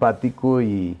muy simpático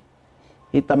y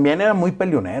también era muy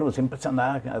peleonero, siempre se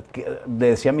andaba,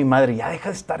 decía mi madre, ya deja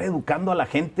de estar educando a la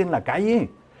gente en la calle,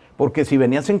 porque si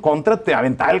venías en contra te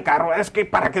aventaba el carro, es que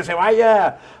para que se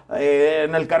vaya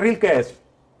en el carril que es,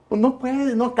 pues no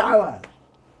puedes, no acabas,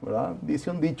 ¿verdad? Dice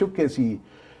un dicho que si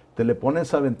te le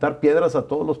pones a aventar piedras a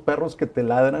todos los perros que te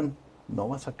ladran, no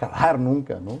vas a acabar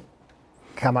nunca, ¿no?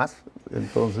 Jamás.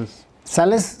 Entonces...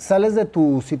 Sales de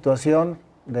tu situación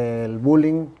del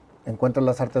bullying, encuentras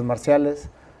las artes marciales,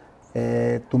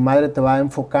 tu madre te va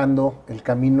enfocando el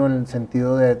camino en el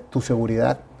sentido de tu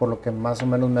seguridad, por lo que más o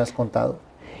menos me has contado.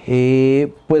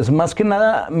 Pues más que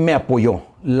nada me apoyó.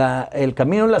 El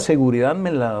camino de la seguridad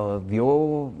me la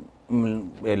dio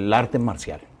el arte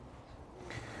marcial.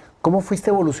 ¿Cómo fuiste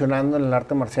evolucionando en el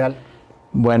arte marcial?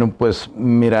 Bueno, pues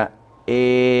mira,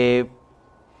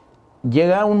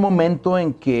 llega un momento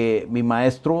en que mi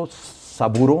maestro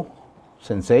Saburo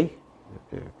Sensei,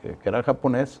 que era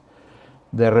japonés,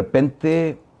 de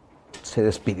repente se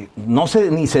despidió,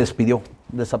 ni se despidió,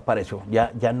 desapareció,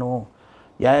 ya no,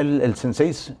 ya el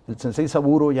sensei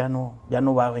Saburo ya no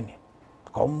va a venir.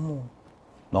 ¿Cómo?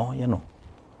 No, ya no.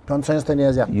 ¿Cuántos años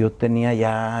tenías ya? Yo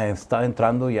estaba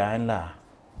entrando ya en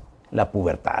la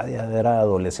pubertad, ya era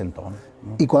adolescentón,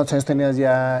 ¿no? ¿Y cuántos años tenías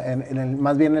ya,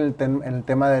 más bien en el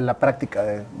tema de la práctica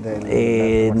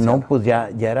de no, pues ya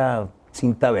era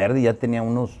cinta verde, ya tenía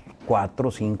unos 4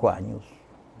 o 5 años.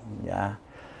 Ya,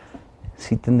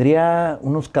 sí tendría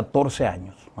unos 14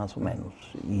 años, más o menos.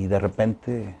 Y de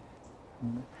repente,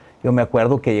 yo me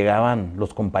acuerdo que llegaban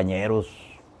los compañeros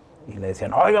y le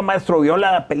decían, oiga maestro, ¿vio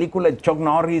la película de Chuck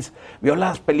Norris? ¿Vio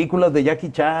las películas de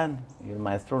Jackie Chan? Y el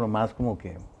maestro nomás como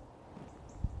que,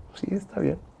 sí, está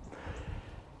bien.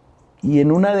 Y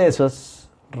en una de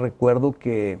esas, recuerdo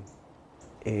que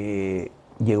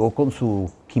llegó con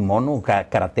su kimono,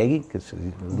 karategi, que es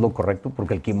lo correcto,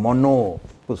 porque el kimono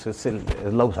pues es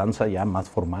la usanza ya más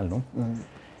formal, ¿no?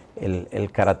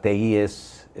 El karategi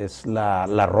es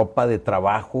la ropa de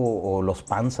trabajo o los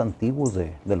pants antiguos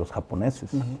de los japoneses.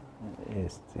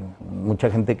 Mucha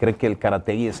gente cree que el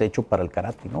karategi es hecho para el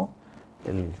karate, ¿no?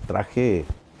 El traje,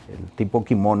 el tipo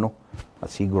kimono,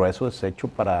 así grueso, es hecho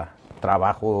para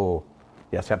trabajo,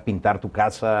 ya sea pintar tu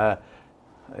casa,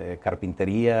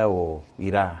 carpintería o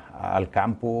ir al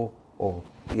campo o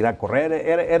ir a correr,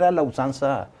 era la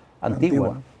usanza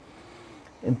antigua. ¿No?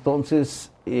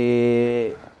 Entonces,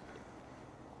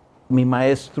 mi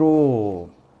maestro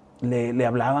le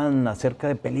hablaban acerca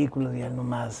de películas y él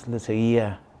nomás le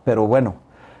seguía. Pero bueno,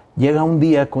 Llega un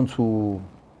día con su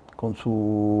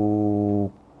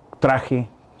traje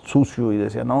sucio y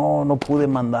decía, no pude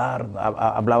mandar,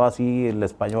 hablaba así el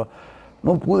español,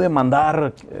 no pude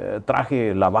mandar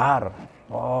traje lavar.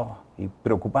 Y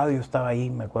preocupado, yo estaba ahí,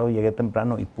 me acuerdo, llegué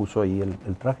temprano y puso ahí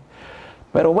el traje.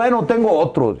 Pero bueno, tengo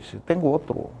otro, dice,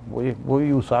 voy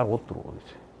a usar otro,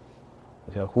 dice.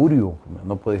 Decía, Julio,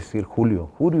 no puede decir Julio,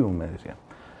 Julio me decía.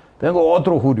 Tengo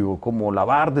otro Julio, como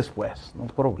lavar después, no hay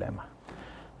problema.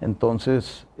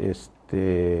 Entonces,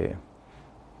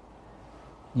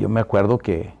 yo me acuerdo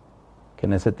que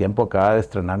en ese tiempo acaba de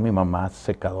estrenar mi mamá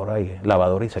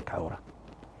lavadora y secadora.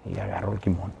 Y agarro el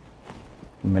kimono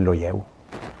y me lo llevo.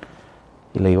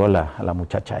 Y le digo a la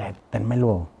muchacha,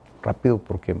 ténmelo rápido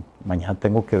porque mañana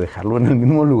tengo que dejarlo en el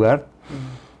mismo lugar.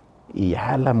 Y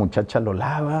ya la muchacha lo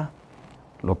lava,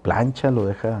 lo plancha, lo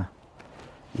deja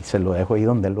y se lo dejo ahí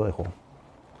donde él lo dejó.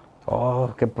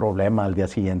 Qué problema al día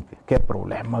siguiente. Qué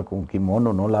problema con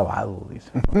kimono no lavado,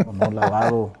 dice. No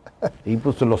lavado. Y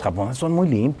pues los japoneses son muy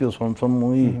limpios,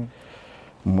 son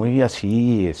muy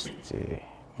así,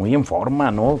 muy en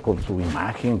forma, ¿no? Con su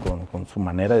imagen, con su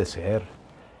manera de ser.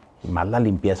 Y más la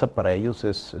limpieza para ellos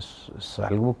es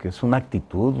algo que es una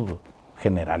actitud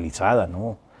generalizada,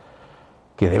 ¿no?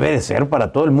 Que debe de ser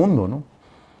para todo el mundo, ¿no?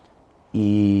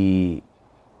 Y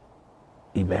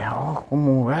veo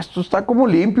como esto está como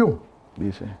limpio,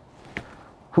 dice.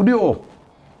 Julio,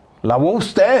 ¿lavó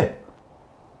usted?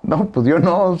 No, pues yo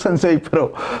no, sensei,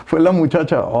 pero fue la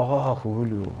muchacha.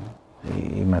 Julio.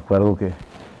 Y me acuerdo que,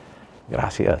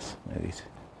 gracias, me dice.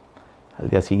 Al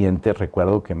día siguiente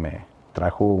recuerdo que me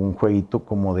trajo un jueguito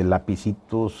como de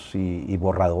lapicitos y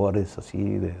borradores,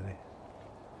 así.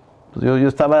 Pues yo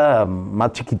estaba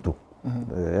más chiquito,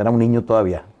 era un niño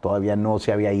todavía no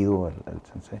se había ido el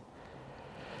sensei.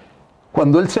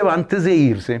 Cuando él se va antes de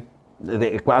irse,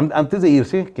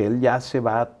 que él ya se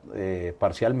va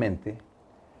parcialmente,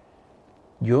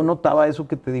 yo notaba eso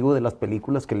que te digo de las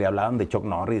películas que le hablaban de Chuck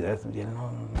Norris, y él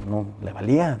no le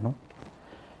valía, ¿no?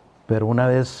 Pero una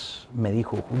vez me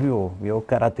dijo, Julio, ¿vio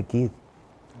Karate Kid?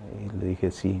 Y le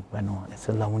dije, sí, bueno,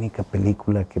 esa es la única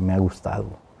película que me ha gustado,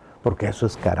 porque eso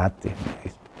es karate,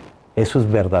 eso es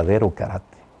verdadero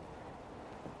karate.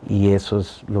 Y eso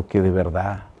es lo que de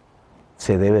verdad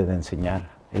se debe de enseñar,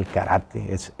 el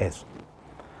karate es eso.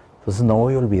 Entonces no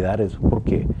voy a olvidar eso,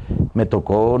 porque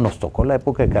nos tocó la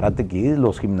época de Karate Kid,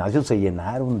 los gimnasios se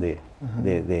llenaron de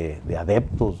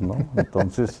adeptos, ¿no?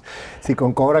 Entonces... Si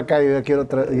con Cobra Kai yo ya quiero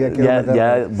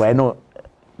bueno,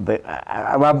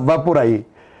 va por ahí.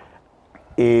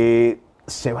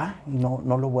 Se va y no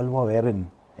lo vuelvo a ver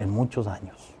en muchos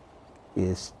años.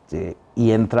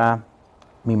 Y entra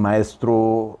mi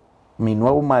maestro, mi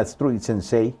nuevo maestro y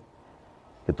sensei,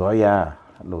 que todavía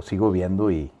lo sigo viendo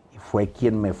y fue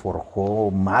quien me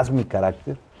forjó más mi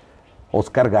carácter,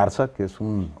 Oscar Garza, que es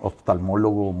un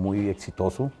oftalmólogo muy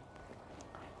exitoso.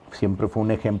 Siempre fue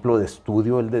un ejemplo de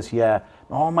estudio. Él decía,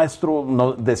 no, maestro,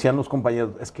 no, decían los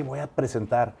compañeros, es que voy a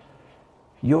presentar.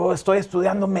 Yo estoy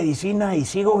estudiando medicina y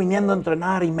sigo viniendo a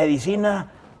entrenar, y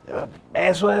medicina,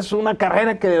 eso es una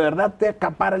carrera que de verdad te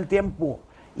acapara el tiempo.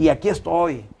 Y aquí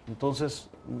estoy. Entonces,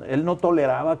 él no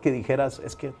toleraba que dijeras,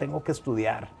 es que tengo que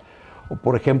estudiar. O,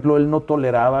 por ejemplo, él no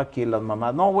toleraba que las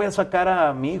mamás, no, voy a sacar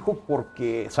a mi hijo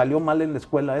porque salió mal en la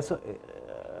escuela.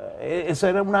 Esa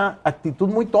era una actitud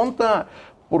muy tonta,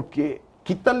 porque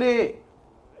quítale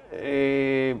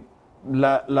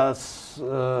las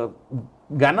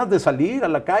ganas de salir a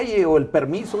la calle o el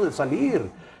permiso de salir.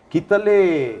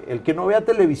 Quítale el que no vea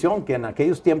televisión, que en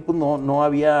aquellos tiempos no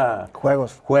había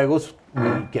juegos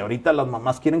que ahorita las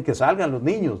mamás quieren que salgan los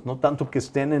niños, no tanto que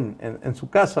estén en su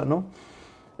casa, ¿no?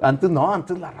 Antes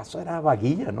la raza era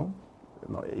vaguilla, ¿no?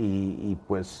 Y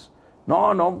pues,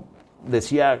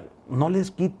 decía, no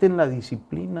les quiten la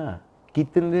disciplina,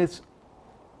 quítenles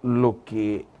lo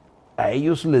que a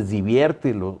ellos les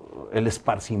divierte, el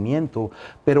esparcimiento,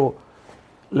 pero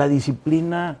la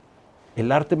disciplina,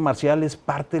 el arte marcial es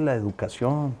parte de la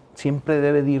educación, siempre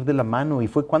debe de ir de la mano, y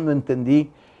fue cuando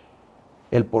entendí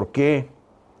el por qué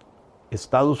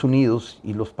Estados Unidos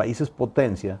y los países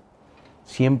potencia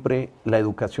siempre la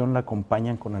educación la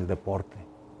acompañan con el deporte.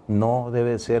 No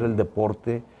debe ser el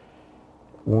deporte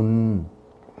una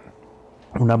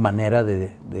manera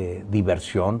de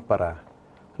diversión para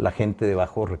la gente de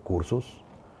bajos recursos.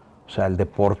 O sea, el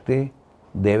deporte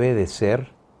debe de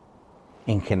ser,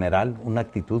 en general, una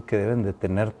actitud que deben de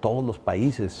tener todos los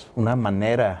países, una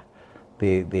manera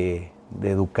de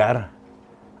educar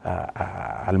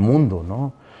al mundo,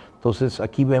 ¿no? Entonces,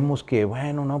 aquí vemos que,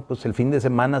 pues el fin de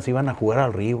semana se iban a jugar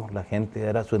al río, la gente,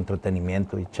 era su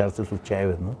entretenimiento, y echarse sus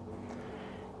cheves, ¿no?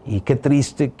 Y qué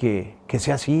triste que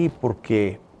sea así,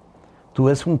 porque tú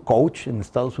ves un coach en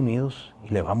Estados Unidos y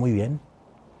le va muy bien.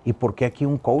 ¿Y por qué aquí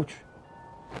un coach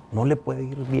no le puede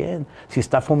ir bien? Si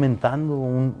está fomentando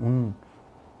un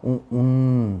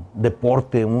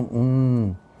deporte,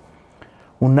 una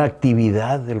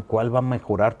actividad del cual va a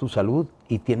mejorar tu salud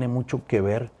y tiene mucho que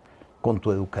ver con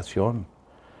tu educación.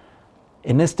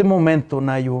 En este momento,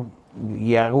 Nayo,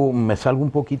 y me salgo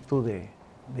un poquito de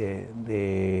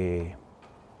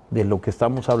lo que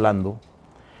estamos hablando,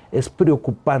 es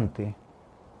preocupante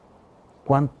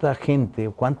cuánta gente,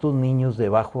 cuántos niños de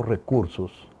bajos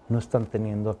recursos no están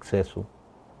teniendo acceso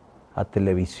a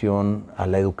televisión, a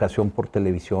la educación por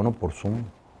televisión o por Zoom,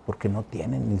 porque no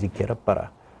tienen ni siquiera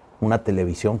para una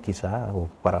televisión quizá, o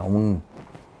para una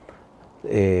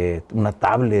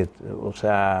tablet. O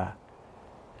sea,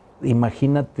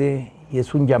 imagínate, y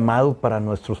es un llamado para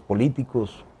nuestros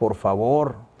políticos, por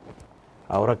favor,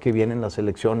 ahora que vienen las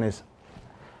elecciones,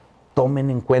 tomen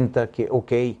en cuenta que,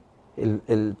 ok,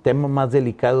 el tema más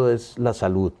delicado es la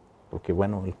salud, porque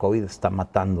bueno, el COVID está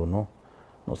matando, ¿no?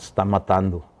 Nos está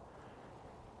matando.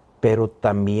 Pero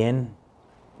también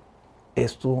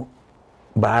esto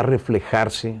va a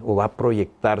reflejarse o va a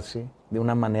proyectarse de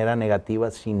una manera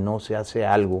negativa si no se hace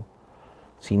algo,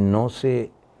 si no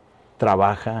se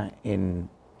trabaja en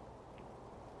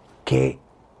qué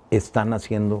están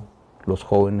haciendo los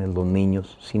jóvenes, los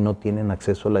niños, si no tienen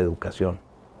acceso a la educación.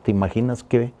 ¿Te imaginas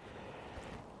qué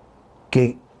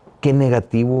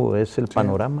negativo es el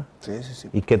panorama? Sí, sí, sí.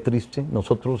 Y qué triste.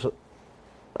 Nosotros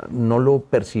no lo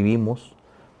percibimos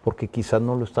porque quizás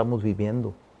no lo estamos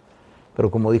viviendo.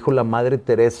 Pero como dijo la Madre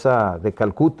Teresa de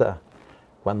Calcuta,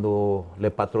 cuando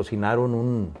le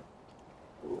patrocinaron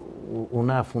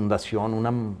una fundación,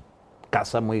 una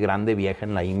casa muy grande, vieja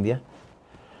en la India,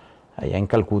 allá en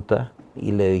Calcuta,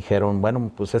 y le dijeron,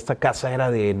 bueno, pues esta casa era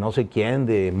de no sé quién,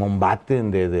 de Mountbatten,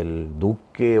 del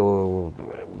duque o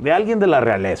de alguien de la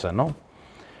realeza, ¿no?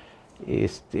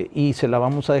 Y se la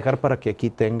vamos a dejar para que aquí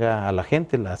tenga a la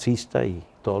gente, la asista, y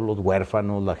todos los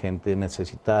huérfanos, la gente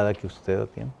necesitada que usted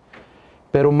atiende.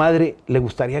 Pero madre, le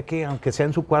gustaría que aunque sea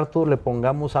en su cuarto le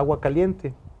pongamos agua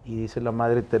caliente. Y dice la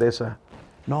Madre Teresa,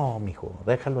 no, mijo,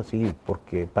 déjalo así,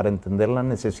 porque para entender la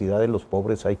necesidad de los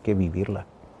pobres hay que vivirla.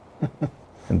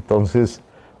 Entonces,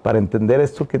 para entender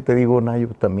esto que te digo, Nayo,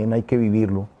 también hay que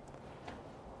vivirlo.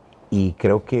 Y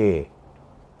creo que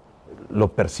lo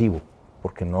percibo,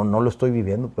 porque no lo estoy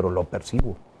viviendo, pero lo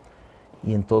percibo.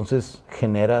 Y entonces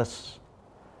generas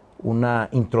una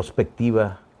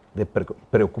introspectiva de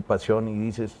preocupación y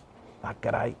dices, ah,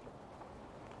 caray,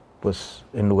 pues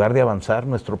en lugar de avanzar,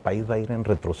 nuestro país va a ir en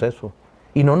retroceso.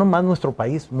 Y no nomás nuestro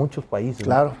país, muchos países.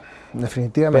 Claro, ¿no?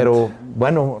 Definitivamente. Pero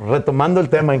bueno, retomando el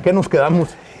tema, ¿en qué nos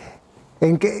quedamos?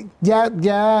 En que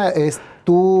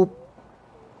tú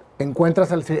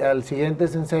encuentras al siguiente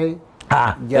sensei.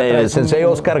 El sensei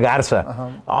Oscar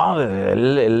Garza.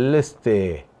 Él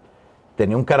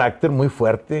tenía un carácter muy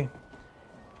fuerte,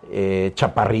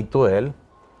 chaparrito él,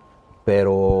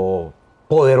 pero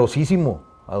poderosísimo.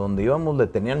 A donde íbamos le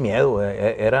tenían miedo. Y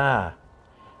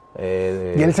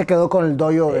él se quedó con el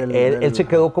dojo él se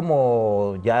quedó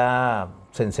como ya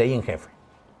sensei en jefe.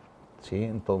 ¿Sí?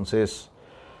 Entonces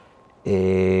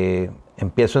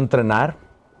empiezo a entrenar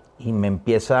y me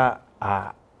empieza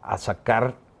a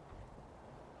sacar,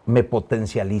 me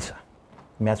potencializa,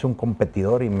 me hace un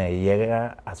competidor y me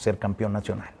llega a ser campeón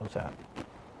nacional. O sea,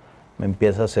 me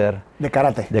empieza a hacer... De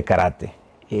karate. De karate.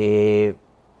 En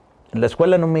la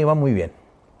escuela no me iba muy bien,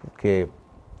 porque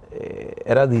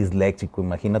era disléxico,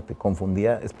 imagínate,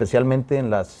 confundía, especialmente en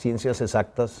las ciencias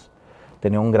exactas,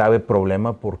 tenía un grave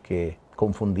problema porque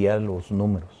confundía los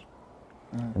números.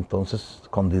 Entonces,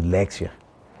 con dislexia.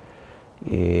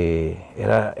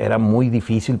 Era muy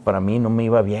difícil para mí, no me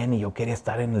iba bien y yo quería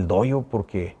estar en el dojo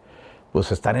porque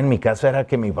pues estar en mi casa era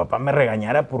que mi papá me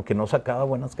regañara porque no sacaba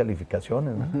buenas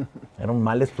calificaciones, ¿no? Era un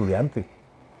mal estudiante.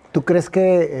 ¿Tú crees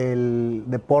que el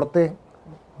deporte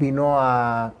vino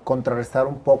a contrarrestar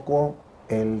un poco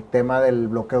el tema del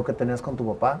bloqueo que tenías con tu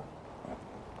papá?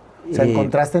 O sea,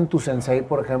 ¿encontraste en tu sensei,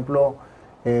 por ejemplo,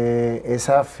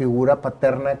 esa figura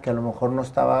paterna que a lo mejor no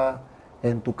estaba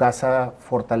en tu casa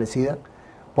fortalecida?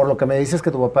 Por lo que me dices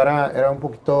que tu papá era un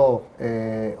poquito,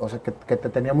 o sea, que te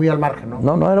tenía muy al margen,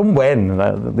 ¿no? No, era un buen,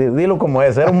 dilo como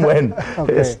es, era un buen.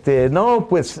 Okay. No,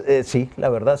 pues sí, la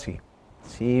verdad sí.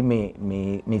 Sí,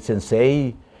 mi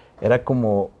sensei era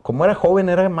como era joven,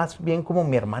 era más bien como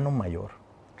mi hermano mayor.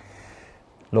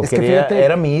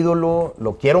 Era mi ídolo,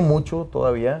 lo quiero mucho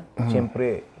todavía,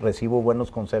 siempre recibo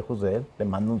buenos consejos de él, le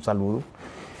mando un saludo.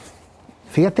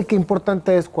 Fíjate qué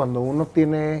importante es cuando uno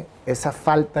tiene esa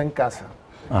falta en casa.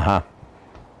 Ajá.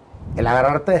 el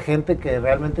agarrarte de gente que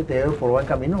realmente te lleve por buen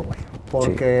camino, güey.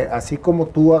 Porque así como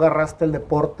tú agarraste el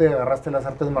deporte, agarraste las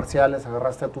artes marciales,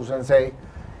 agarraste a tu sensei,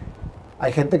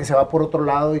 hay gente que se va por otro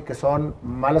lado y que son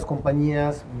malas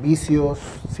compañías, vicios,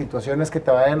 situaciones que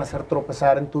te vayan a hacer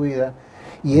tropezar en tu vida.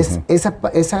 Y es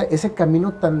ese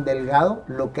camino tan delgado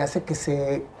lo que hace que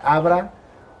se abra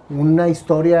una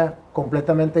historia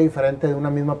completamente diferente de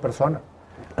una misma persona.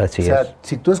 Así o sea, es.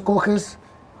 si tú escoges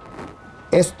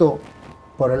esto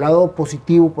por el lado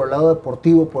positivo, por el lado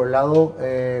deportivo, por el lado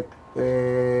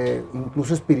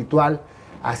incluso espiritual,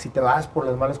 así te vas por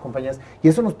las malas compañías. Y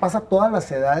eso nos pasa a todas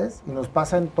las edades y nos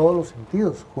pasa en todos los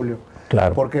sentidos, Julio.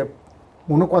 Claro. Porque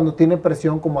uno cuando tiene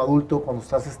presión como adulto, cuando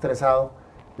estás estresado,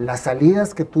 las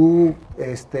salidas que tú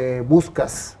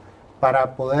buscas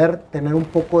para poder tener un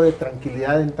poco de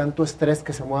tranquilidad en tanto estrés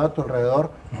que se mueve a tu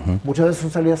alrededor, muchas veces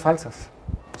son salidas falsas.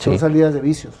 Son salidas de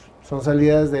vicios, son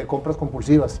salidas de compras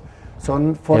compulsivas,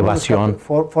 son formas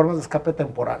de escape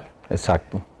temporal.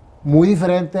 Exacto. Muy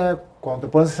diferente a cuando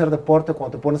te pones a hacer deporte,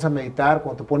 cuando te pones a meditar,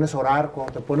 cuando te pones a orar,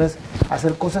 cuando te pones a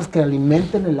hacer cosas que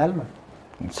alimenten el alma.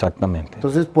 Exactamente.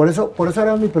 Entonces, por eso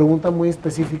era mi pregunta muy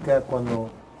específica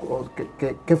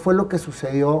 ¿qué fue lo que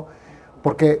sucedió?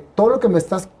 Porque todo lo que me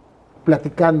estás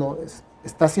platicando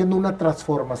está haciendo una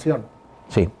transformación.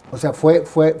 Sí. O sea,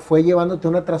 fue llevándote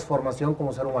una transformación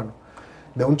como ser humano.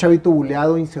 De un chavito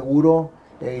buleado, inseguro,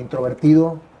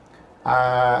 introvertido,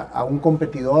 a un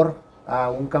competidor, a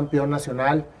un campeón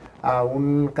nacional, a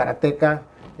un karateca,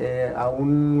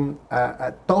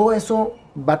 todo eso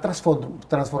va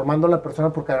transformando a la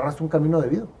persona porque agarraste un camino de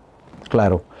vida.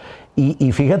 Claro.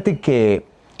 Y fíjate que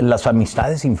las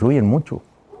amistades influyen mucho,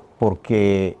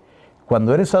 porque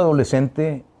cuando eres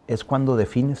adolescente es cuando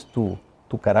defines tu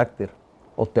carácter,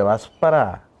 o te vas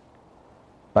para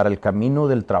el camino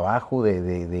del trabajo,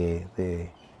 de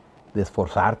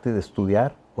esforzarte, de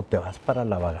estudiar, o te vas para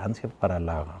la vagancia, para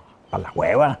la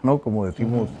hueva, ¿no? Como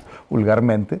decimos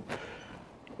vulgarmente.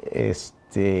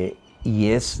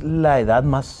 Y es la edad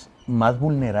más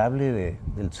vulnerable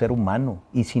del ser humano.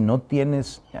 Y si no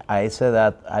tienes a esa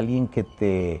edad alguien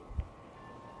que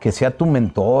sea tu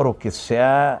mentor o que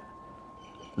sea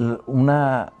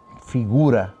una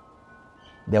figura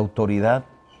de autoridad,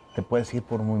 te puedes ir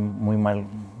por muy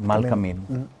mal camino.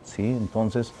 ¿Sí?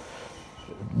 Entonces,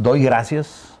 doy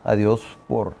gracias a Dios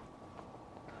por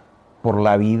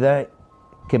la vida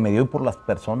que me dio y por las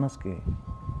personas que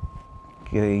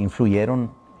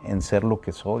influyeron en ser lo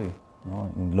que soy, ¿no?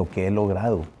 En lo que he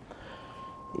logrado.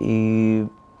 Y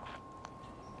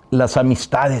las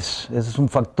amistades, ese es un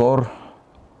factor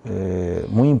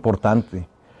muy importante.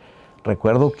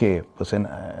 Recuerdo que pues en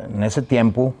ese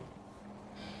tiempo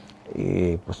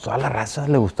pues toda la raza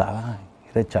le gustaba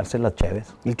ir a echarse las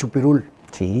cheves. El chupirul.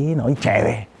 Sí, ¿no? Y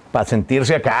cheve, para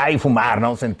sentirse acá y fumar,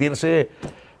 ¿no? Sentirse,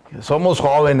 somos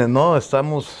jóvenes, ¿no?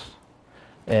 Estamos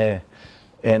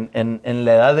en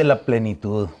la edad de la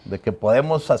plenitud, de que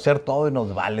podemos hacer todo y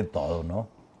nos vale todo, ¿no?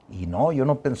 Y no, yo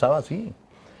no pensaba así.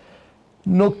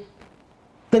 No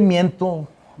te miento,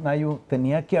 Nayo,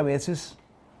 tenía que a veces,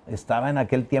 estaba en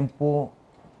aquel tiempo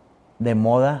de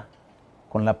moda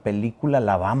con la película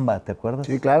La Bamba, ¿te acuerdas?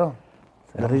 Sí, claro.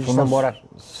 De Richie Sambora.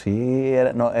 Sí,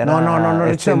 no,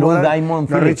 Richie Sambora. Diamond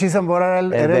Phillips. Richie Sambora era el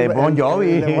de Bon Jovi.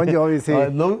 El de Bon Jovi, sí.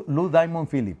 Lou Diamond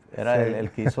Phillips era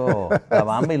el que hizo La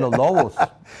Bamba y Los Lobos.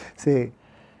 Sí.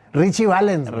 Richie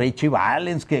Valens. Richie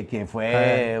Valens, que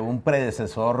fue un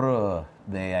predecesor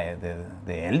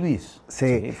de Elvis.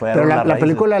 Sí, pero la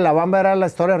película de La Bamba era la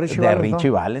historia de Richie Valens. De Richie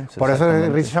Valens. Por eso es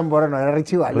Richie Sambora, no era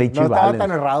Richie Valens. No estaba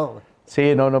tan errado.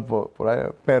 Sí, no, por ahí.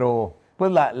 Pero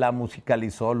pues la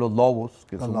musicalizó Los Lobos,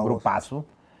 que es un grupazo,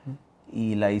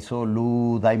 y la hizo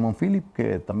Lou Diamond Phillips,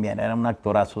 que también era un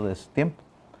actorazo de ese tiempo.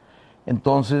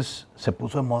 Entonces se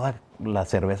puso de moda la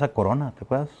cerveza Corona, ¿te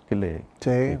acuerdas? Que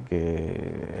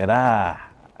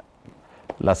era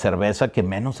la cerveza que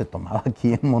menos se tomaba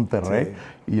aquí en Monterrey.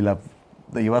 Sí.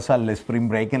 Y ibas al Spring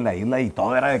Break en la isla y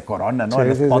todo era de Corona, ¿no?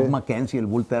 El Spot Mackenzie, el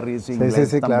Bull Terry, ese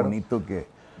inglés tan bonito que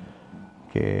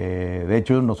de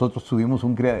hecho nosotros tuvimos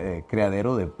un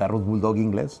criadero de perros bulldog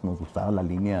inglés, nos gustaba la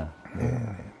línea.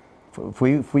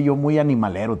 Fui yo muy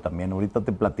animalero también, ahorita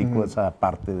te platico esa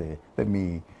parte de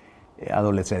mi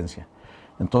adolescencia.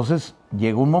 Entonces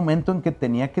llegó un momento en que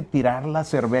tenía que tirar la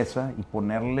cerveza y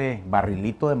ponerle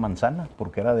barrilito de manzana,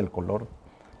 porque era del color.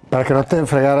 Para que no te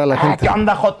fregara la gente. ¿Qué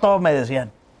onda, Joto? Me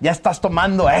decían. Ya estás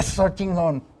tomando eso,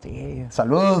 chingón. Sí,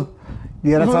 salud.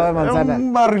 Y era todo de manzana. Era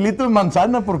un barrilito de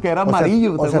manzana porque era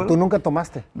amarillo. O sea, ¿tú nunca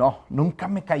tomaste? No, nunca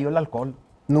me cayó el alcohol.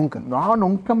 ¿Nunca? No,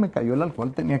 nunca me cayó el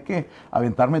alcohol. Tenía que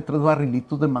aventarme 3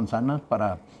 barrilitos de manzana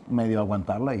para medio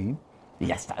aguantarla ahí. Y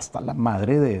ya está hasta la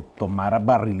madre de tomar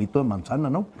barrilito de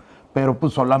manzana, ¿no? Pero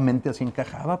pues solamente así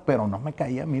encajaba, pero no me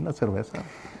caía a mí la cerveza.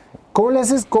 ¿Cómo le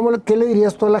haces, qué le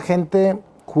dirías tú a la gente,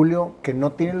 Julio, que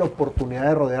no tiene la oportunidad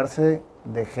de rodearse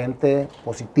de gente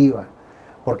positiva?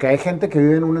 Porque hay gente que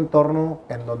vive en un entorno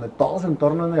en donde todo su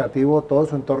entorno es negativo, todo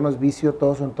su entorno es vicio,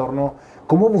 todo su entorno...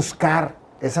 ¿Cómo buscar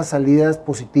esas salidas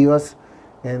positivas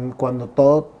cuando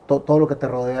todo lo que te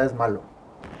rodea es malo?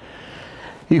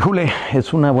 Híjole,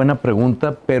 es una buena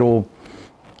pregunta, pero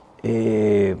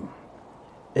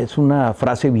es una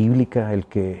frase bíblica, el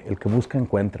que busca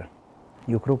encuentra.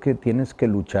 Yo creo que tienes que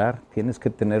luchar, tienes que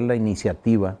tener la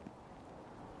iniciativa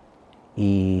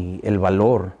y el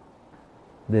valor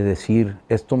de decir,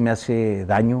 esto me hace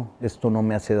daño, esto no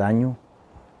me hace daño,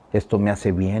 esto me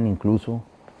hace bien incluso.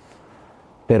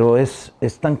 Pero es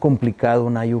tan complicado,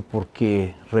 Nayo,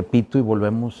 porque repito y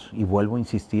vuelvo a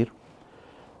insistir,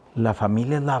 la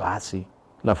familia es la base,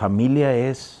 la familia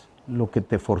es lo que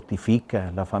te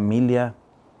fortifica, la familia...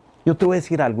 Yo te voy a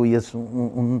decir algo y es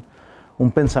un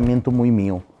pensamiento muy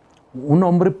mío. Un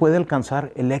hombre puede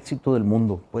alcanzar el éxito del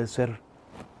mundo, puede ser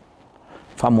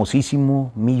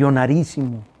famosísimo,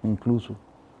 millonarísimo incluso.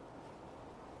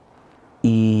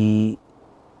 Y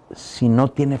si no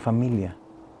tiene familia,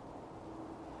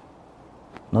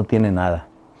 no tiene nada.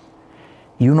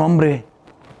 Y un hombre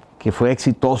que fue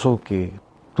exitoso, que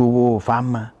tuvo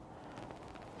fama,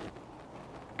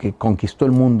 que conquistó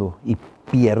el mundo y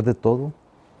pierde todo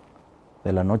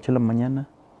de la noche a la mañana,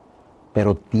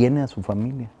 pero tiene a su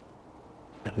familia,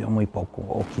 perdió muy poco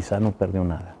o quizá no perdió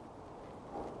nada.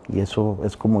 Y eso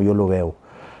es como yo lo veo.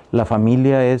 La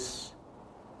familia es...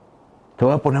 Te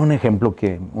voy a poner un ejemplo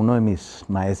que uno de mis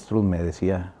maestros me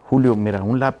decía, Julio, mira,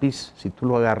 un lápiz, si tú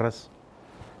lo agarras,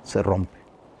 se rompe.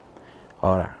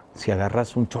 Ahora, si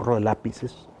agarras un chorro de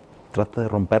lápices, trata de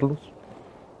romperlos,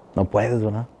 no puedes,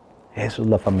 ¿verdad? Eso es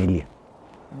la familia.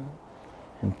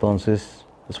 Entonces,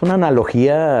 es una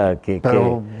analogía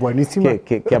buenísima.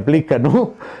 Que aplica,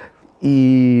 ¿no?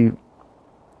 Y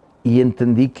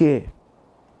entendí que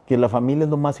la familia es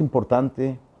lo más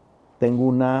importante. Tengo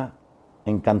una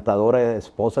encantadora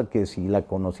esposa que si la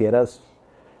conocieras,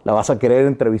 la vas a querer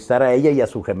entrevistar a ella y a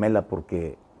su gemela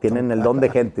porque tienen el don de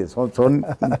gente, son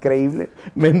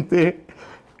increíblemente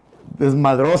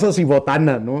desmadrosas y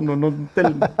botanas, ¿no?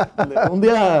 Un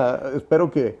día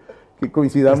espero que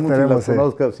coincidamos y las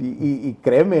conozcas y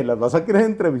créeme, las vas a querer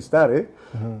entrevistar, ¿eh?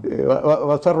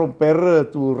 Vas a romper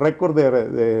tu récord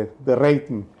de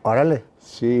rating. Órale.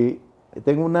 Sí,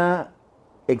 tengo una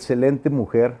excelente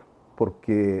mujer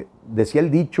porque decía el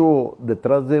dicho,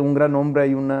 detrás de un gran hombre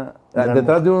hay una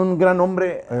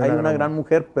gran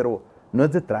mujer, pero no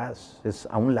es detrás, es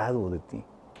a un lado de ti.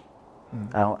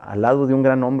 Al lado de un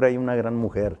gran hombre hay una gran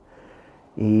mujer.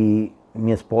 Y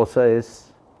mi esposa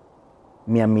es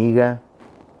mi amiga,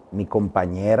 mi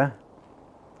compañera,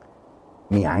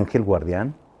 mi ángel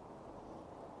guardián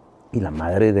y la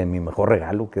madre de mi mejor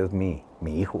regalo, que es mi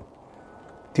hijo.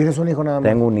 ¿Tienes un hijo nada más?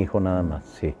 Tengo un hijo nada más,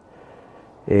 sí.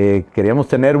 Queríamos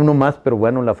tener uno más, pero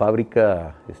bueno, la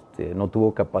fábrica no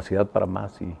tuvo capacidad para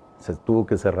más y se tuvo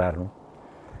que cerrar, ¿no?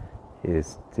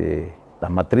 La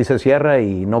matriz se cierra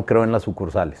y no creo en las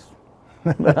sucursales.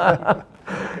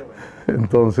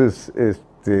 Entonces,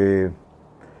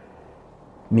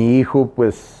 mi hijo,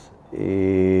 pues,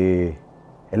 él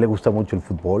le gusta mucho el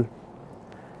fútbol.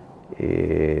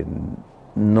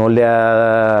 No le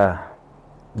ha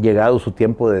llegado su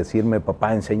tiempo de decirme,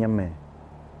 papá, enséñame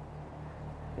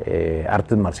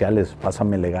artes marciales,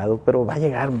 pásame el legado, pero va a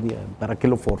llegar un día, ¿para qué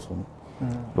lo forzo? ¿No?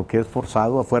 Lo que es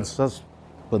forzado a fuerzas,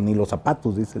 pues ni los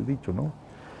zapatos, dice el dicho, ¿no?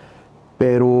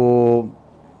 Pero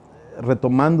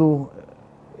retomando,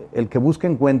 el que busca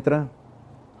encuentra,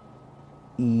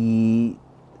 y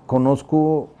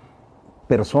conozco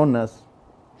personas,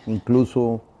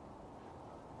 incluso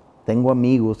tengo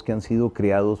amigos que han sido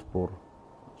criados por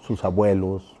sus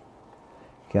abuelos,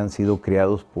 que han sido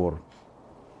criados por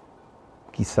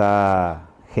quizá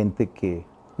gente que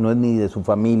no es ni de su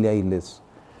familia y les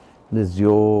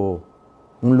dio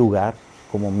un lugar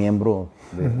como miembro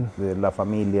de la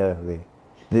familia,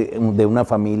 de una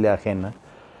familia ajena.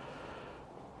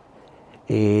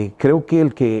 Creo que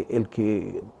el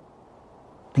que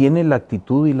tiene la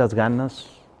actitud y las ganas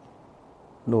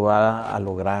lo va a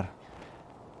lograr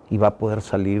y va a poder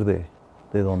salir de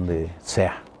donde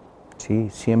sea. ¿Sí?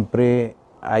 Siempre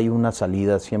hay una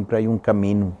salida, siempre hay un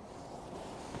camino.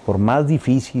 Por más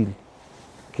difícil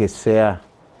que sea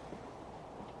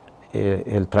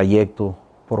el trayecto,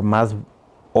 por más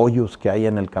hoyos que haya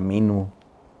en el camino,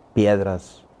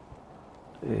 piedras,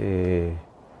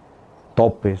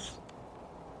 topes,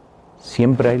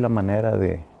 siempre hay la manera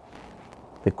de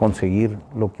de conseguir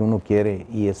lo que uno quiere,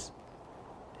 y es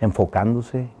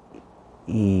enfocándose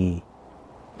y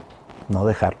no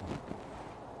dejarlo.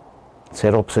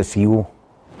 Ser obsesivo.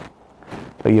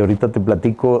 Y ahorita te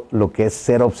platico lo que es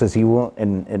ser obsesivo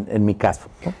en mi caso,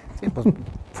 ¿no? Sí, pues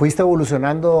fuiste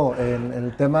evolucionando en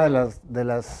el tema de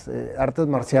las artes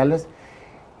marciales.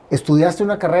 ¿Estudiaste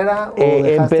una carrera o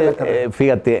dejaste la carrera?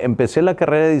 Fíjate, empecé la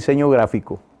carrera de diseño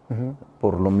gráfico.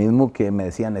 Por lo mismo que me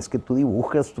decían, es que tú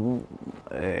dibujas, tú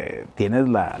tienes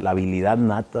la habilidad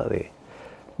nata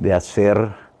de hacer,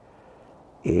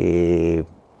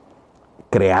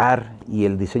 crear, y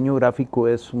el diseño gráfico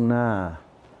es una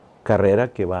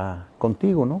carrera que va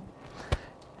contigo, ¿no?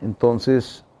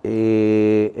 Entonces,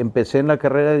 empecé en la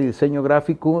carrera de diseño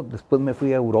gráfico, después me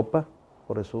fui a Europa,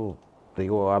 por eso te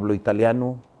digo, hablo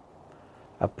italiano,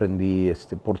 aprendí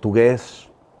portugués.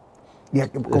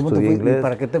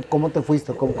 ¿Cómo te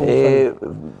fuiste? ¿Cómo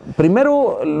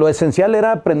primero, lo esencial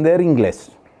era aprender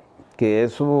inglés, que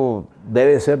eso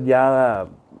debe ser ya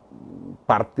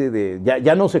parte de...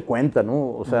 Ya no se cuenta,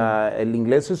 ¿no? O sea, el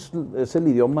inglés es el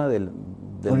idioma del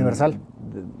universal.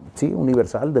 Sí,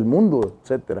 universal, del mundo,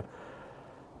 etcétera.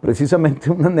 Precisamente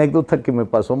una anécdota que me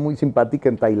pasó muy simpática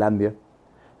en Tailandia.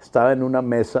 Estaba en una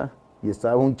mesa y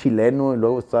estaba un chileno, y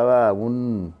luego estaba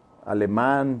un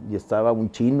alemán, y estaba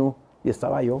un chino, y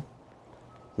estaba yo,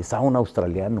 y estaba un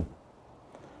australiano.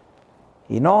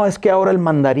 Y no, es que ahora el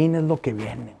mandarín es lo que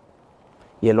viene.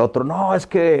 Y el otro, no, es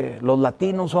que los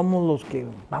latinos somos los que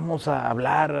vamos a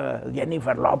hablar.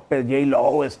 Jennifer López,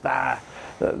 J-Lo está,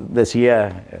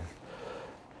 decía.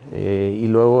 Y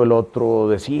luego el otro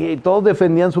decía, y todos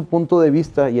defendían su punto de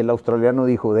vista, y el australiano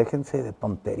dijo, déjense de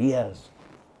tonterías.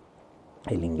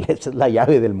 El inglés es la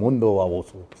llave del mundo,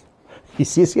 baboso. Y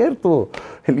sí es cierto,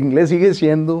 el inglés sigue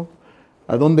siendo,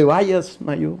 a donde vayas,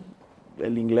 Nayo,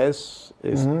 el inglés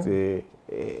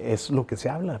es lo que se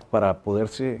habla para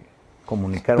poderse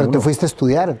comunicar. ¿Pero te fuiste a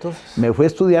estudiar entonces? Me fui a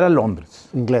estudiar a Londres.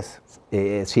 ¿Inglés?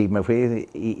 Sí, me fui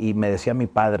y me decía mi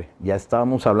padre, ya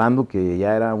estábamos hablando que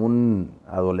ya era un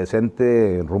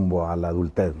adolescente rumbo a la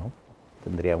adultez, ¿no?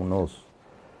 Tendría unos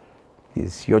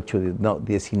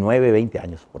 19, 20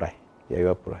 años por ahí. Ya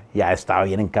iba por ahí. Ya estaba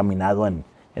bien encaminado en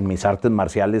mis artes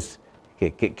marciales,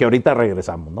 que ahorita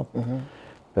regresamos, ¿no?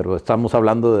 Pero estamos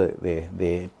hablando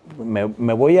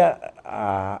me voy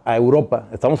a Europa,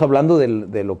 estamos hablando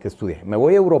de lo que estudié. Me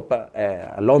voy a Europa,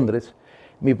 a Londres.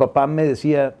 Mi papá me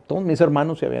decía, todos mis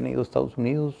hermanos se habían ido a Estados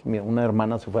Unidos, una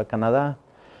hermana se fue a Canadá.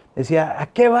 Decía, ¿a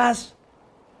qué vas?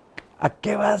 ¿A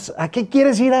qué vas? ¿A qué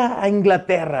quieres ir a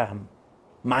Inglaterra,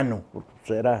 mano? Pues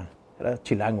era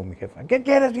chilango mi jefe. ¿A qué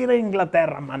quieres ir a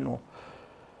Inglaterra, mano?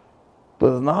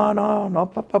 Pues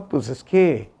no, papá, pues es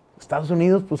que Estados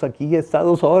Unidos, pues aquí ya está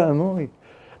 2 horas, ¿no? Y,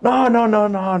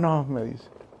 no, me dice.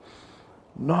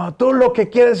 No, tú lo que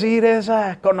quieres ir es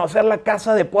a conocer la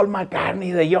casa de Paul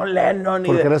McCartney, de John Lennon.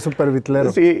 Porque eres súper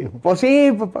bitlero. Sí, pues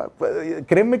sí, papá. Pues,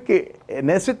 créeme que en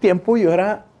ese tiempo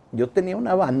yo tenía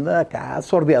una banda acá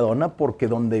sordeadona, porque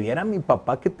donde viera a mi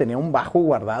papá que tenía un bajo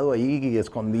guardado ahí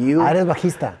escondido. Ah, ¿eres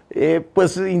bajista?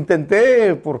 Pues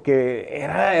intenté, porque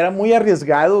era muy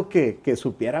arriesgado que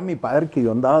supiera mi padre que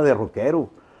yo andaba de rockero.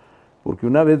 Porque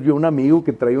una vez vio un amigo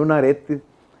que traía un arete.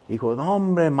 Dijo, no,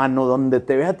 hombre, mano, donde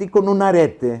te vea a ti con un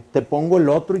arete, te pongo el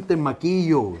otro y te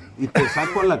maquillo y te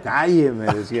saco a la calle, me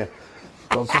decía.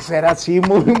 Entonces era así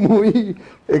muy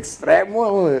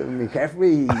extremo mi jefe,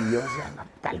 y yo decía, no,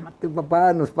 cálmate,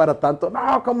 papá, no es para tanto.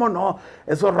 No, ¿cómo no?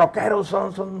 Esos rockeros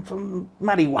son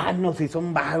marihuanos y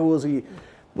son vagos, y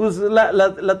pues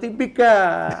la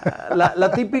típica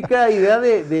idea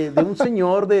de un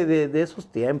señor de esos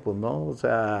tiempos, ¿no? O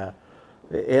sea,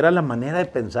 era la manera de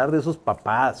pensar de esos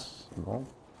papás, ¿no?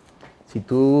 Si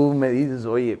tú me dices,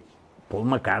 oye, Paul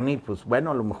McCartney, pues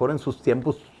bueno, a lo mejor en sus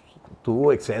tiempos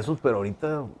tuvo excesos, pero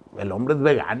ahorita el hombre es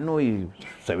vegano y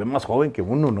se ve más joven que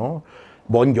uno, ¿no?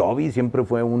 Bon Jovi siempre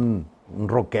fue un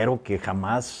rockero que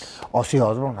jamás... Ozzy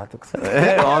Osbourne,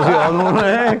 Ozzy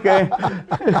Osbourne,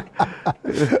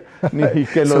 ni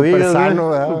que lo super digas, sano,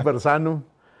 ¿verdad? Súper sano.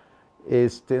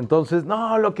 Entonces,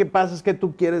 no, lo que pasa es que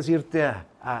tú quieres irte a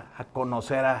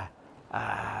conocer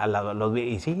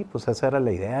y sí, pues esa era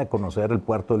la idea, conocer el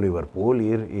puerto de Liverpool,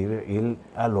 ir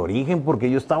al origen,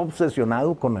 porque yo estaba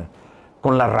obsesionado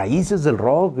con las raíces del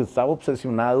rock, estaba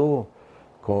obsesionado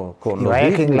con y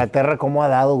vaya que Inglaterra cómo ha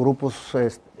dado grupos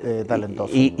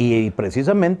talentosos. Y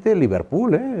precisamente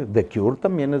Liverpool, The Cure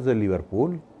también es de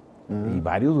Liverpool, y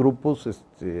varios grupos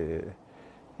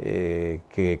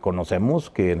que conocemos,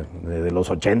 que de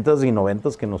los 80s y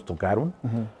 90s que nos tocaron,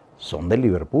 son de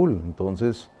Liverpool.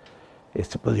 Entonces,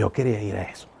 pues yo quería ir a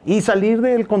eso. Y salir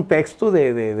del contexto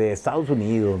de Estados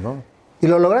Unidos, ¿no? Y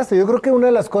lo lograste. Yo creo que una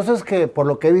de las cosas que, por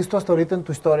lo que he visto hasta ahorita en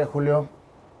tu historia, Julio,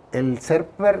 el ser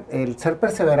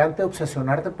perseverante,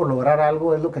 obsesionarte por lograr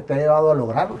algo es lo que te ha llevado a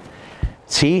lograrlo.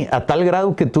 Sí, a tal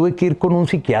grado que tuve que ir con un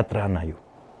psiquiatra, Nayo.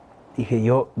 Dije,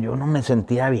 yo no me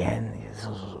sentía bien.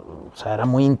 Eso, o sea, era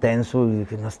muy intenso y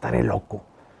dije, no estaré loco.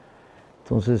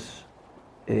 Entonces,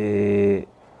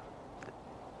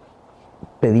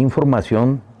 pedí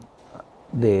información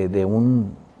de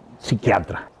un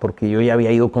psiquiatra, porque yo ya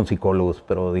había ido con psicólogos,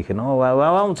 pero dije, no,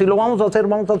 vamos, si lo vamos a hacer,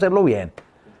 vamos a hacerlo bien.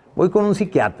 Voy con un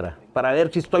psiquiatra para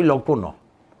ver si estoy loco o no.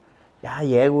 Ya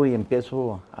llego y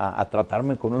empiezo a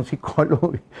tratarme con un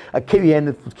psicólogo. ¿A qué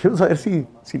vienes? Pues quiero saber si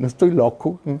no estoy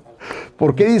loco.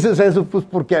 ¿Por qué dices eso? Pues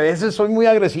porque a veces soy muy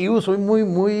agresivo, soy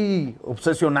muy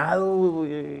obsesionado.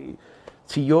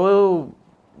 Si yo,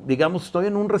 digamos, estoy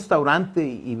en un restaurante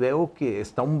y veo que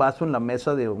está un vaso en la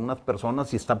mesa de unas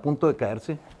personas y está a punto de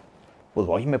caerse, pues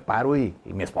voy y me paro y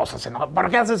mi esposa se enoja. ¿Por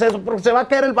qué haces eso? Porque se va a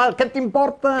caer el vaso. ¿Qué te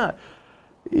importa?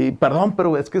 Y perdón,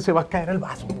 pero es que se va a caer el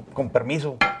vaso, con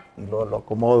permiso. Y lo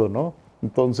acomodo, ¿no?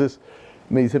 Entonces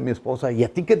me dice mi esposa, ¿y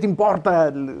a ti qué te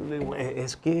importa?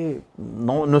 Es que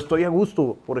no estoy a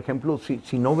gusto. Por ejemplo,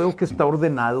 si no veo que está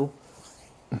ordenado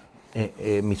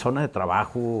mi zona de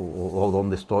trabajo o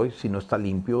donde estoy, si no está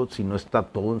limpio, si no está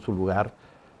todo en su lugar,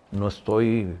 no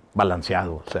estoy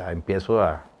balanceado. O sea, empiezo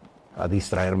a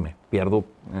distraerme, pierdo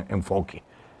enfoque.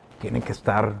 Tiene que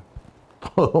estar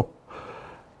todo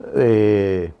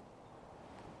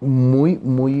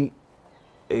muy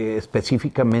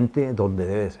específicamente donde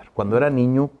debe ser. Cuando era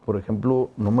niño, por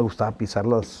ejemplo, no me gustaba pisar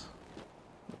las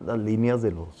líneas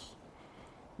de los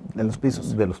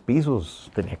pisos. De los pisos,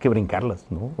 tenía que brincarlas,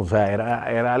 ¿no? O sea,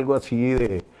 era algo así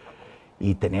de...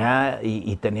 Y tenía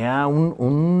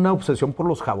una obsesión por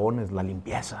los jabones, la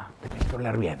limpieza. Tenía que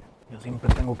oler bien. Yo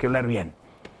siempre tengo que oler bien.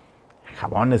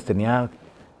 Jabones, tenía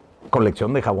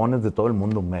colección de jabones de todo el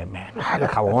mundo. El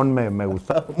jabón me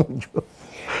gustaba mucho.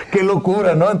 Qué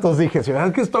locura, ¿no? Entonces dije, ¿se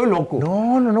ve que estoy loco?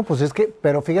 No, pues es que,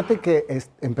 pero fíjate que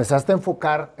empezaste a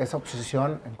enfocar esa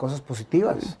obsesión en cosas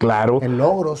positivas. Claro. En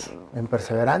logros, en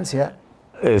perseverancia.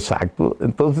 Exacto.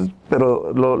 Entonces,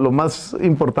 pero lo más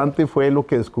importante fue lo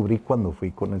que descubrí cuando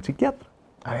fui con el psiquiatra.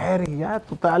 A ver, y ya,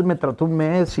 total, me trató un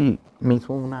mes y me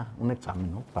hizo un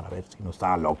examen, ¿no? Para ver si no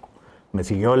estaba loco. Me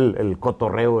siguió el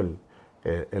cotorreo,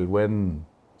 el buen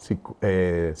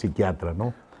psiquiatra,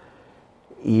 ¿no?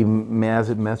 Y me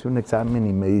hace un examen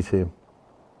y me dice,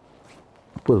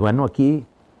 pues bueno, aquí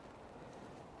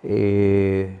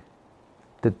te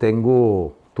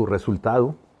tengo tu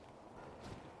resultado.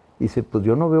 Dice, pues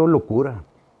yo no veo locura.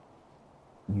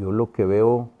 Yo lo que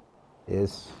veo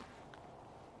es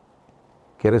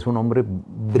que eres un hombre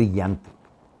brillante.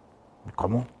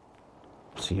 ¿Cómo?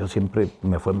 Si yo siempre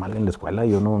me fue mal en la escuela,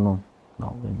 yo no.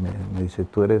 Me dice,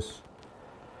 tus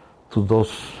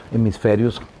dos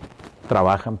hemisferios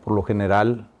trabajan por lo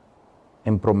general,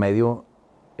 en promedio,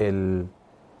 el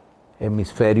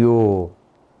hemisferio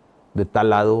de tal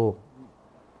lado,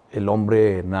 el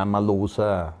hombre nada más lo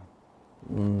usa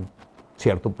un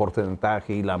cierto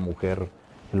porcentaje y la mujer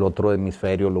el otro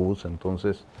hemisferio lo usa.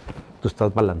 Entonces, tú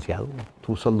estás balanceado,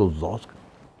 tú usas los dos.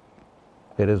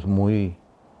 Eres muy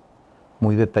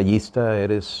detallista,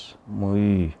 eres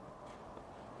muy,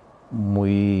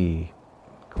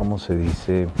 ¿cómo se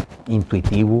dice?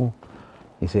 Intuitivo.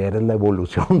 Dice, eres la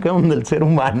evolución del ser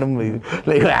humano.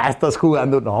 Le digo, estás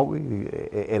jugando. No, güey,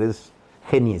 eres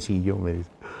geniecillo, me dice.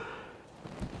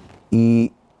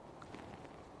 Y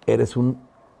eres un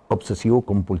obsesivo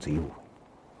compulsivo,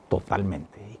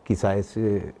 totalmente. Y quizá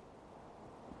ese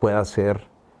pueda ser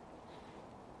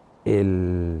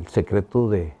el secreto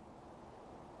de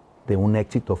un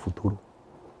éxito futuro.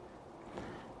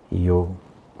 Y yo,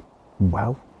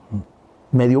 wow,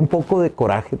 me dio un poco de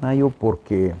coraje, Nayo,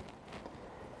 porque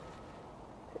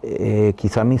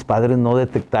quizá mis padres no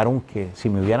detectaron que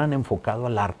si me hubieran enfocado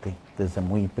al arte desde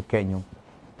muy pequeño,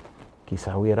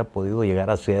 quizá hubiera podido llegar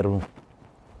a ser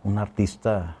un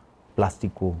artista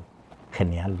plástico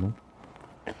genial, ¿no?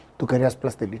 ¿Tú querías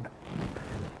plastilina?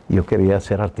 Yo quería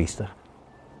ser artista.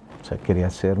 O sea, quería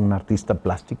ser un artista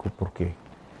plástico porque...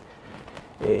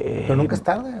 Pero nunca es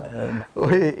tarde.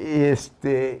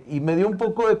 Y me dio un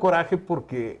poco de coraje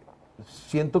porque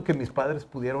siento que mis padres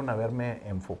pudieron haberme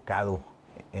enfocado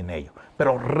en ello.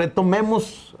 Pero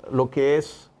retomemos lo que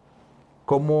es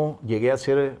cómo llegué a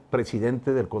ser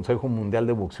presidente del Consejo Mundial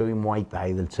de Boxeo y Muay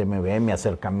Thai, del CMB, mi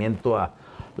acercamiento a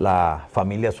la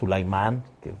familia Sulaimán,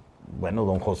 que, bueno,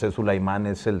 don José Sulaimán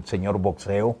es el señor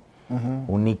boxeo,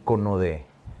 un ícono de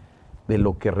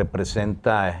lo que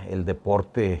representa el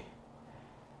deporte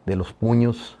de los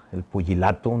puños, el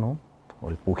pugilato, ¿no? o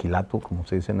el pugilato, como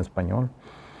se dice en español.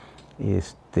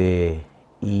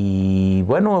 Y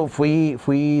bueno,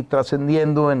 fui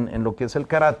trascendiendo en lo que es el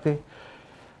karate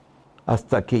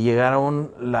hasta que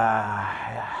llegaron la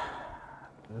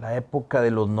época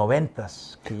de los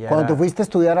 90s. Cuando te fuiste a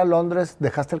estudiar a Londres,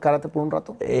 ¿dejaste el karate por un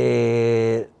rato?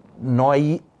 No,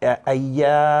 ahí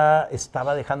ya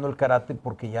estaba dejando el karate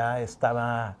porque ya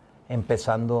estaba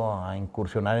empezando a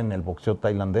incursionar en el boxeo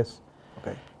tailandés.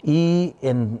 Okay. Y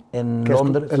en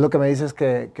Londres... ¿Es lo que me dices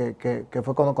que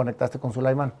fue cuando conectaste con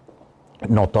Sulaiman?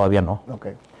 No, todavía no.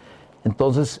 Okay.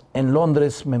 Entonces, en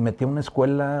Londres me metí a una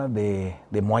escuela de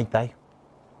Muay Thai.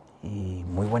 Y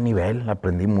muy buen nivel,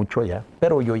 aprendí mucho allá.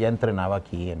 Pero yo ya entrenaba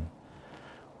aquí.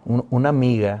 Una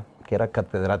amiga que era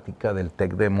catedrática del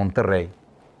TEC de Monterrey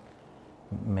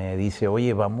me dice,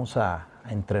 oye, vamos a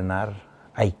entrenar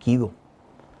Aikido.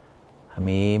 A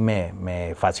mí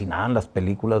me fascinaban las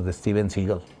películas de Steven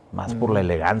Seagal, más por la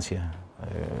elegancia.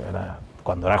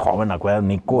 Cuando era joven, ¿acuerdas,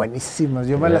 Nico? Buenísimas,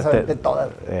 yo me las aventé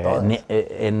todas.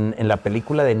 En la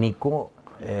película de Nico,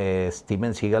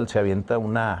 Steven Seagal se avienta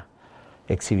una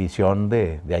exhibición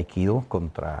de Aikido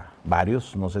contra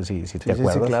varios, no sé si te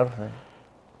acuerdas. Sí, claro.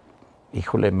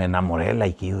 Híjole, me enamoré del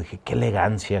Aikido, dije, qué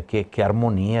elegancia, qué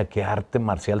armonía, qué arte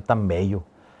marcial tan bello.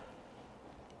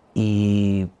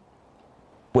 Y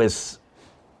pues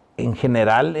en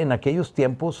general, en aquellos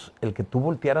tiempos, el que tú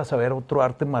voltearas a ver otro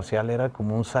arte marcial era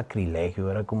como un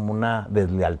sacrilegio, era como una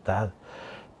deslealtad.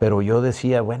 Pero yo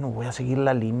decía, bueno, voy a seguir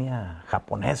la línea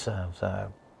japonesa, o sea,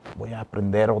 voy a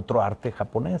aprender otro arte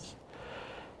japonés.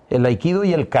 El Aikido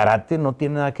y el karate no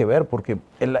tienen nada que ver, porque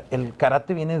el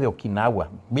karate viene de Okinawa,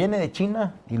 viene de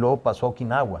China y luego pasó a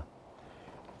Okinawa.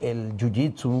 El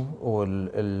jiu-jitsu o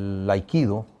el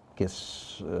Aikido, que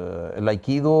es el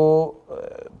Aikido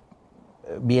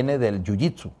viene del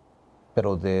jiu-jitsu,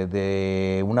 pero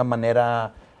de una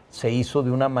manera, se hizo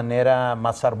de una manera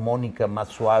más armónica, más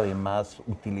suave, más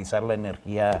utilizar la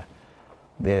energía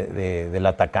del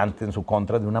atacante en su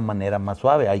contra de una manera más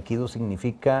suave. Aikido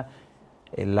significa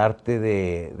el arte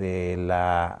de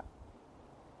la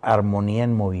armonía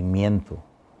en movimiento,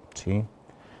 ¿sí?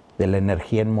 De la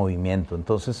energía en movimiento.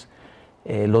 Entonces,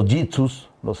 los jitsus,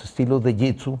 los estilos de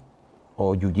jitsu,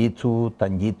 o jiu-jitsu,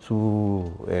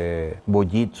 tanjitsu,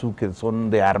 bojitsu, que son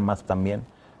de armas también,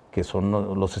 que son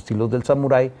los estilos del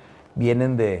samurái,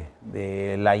 vienen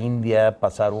de la India,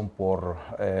 pasaron por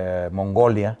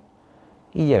Mongolia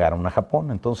y llegaron a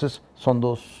Japón. Entonces, son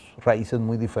dos raíces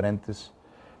muy diferentes,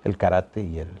 el karate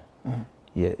y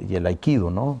el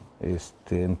aikido, ¿no?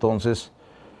 Entonces,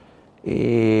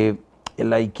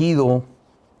 el aikido,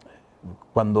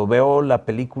 cuando veo la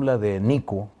película de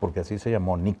Nico, porque así se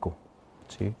llamó, Nico,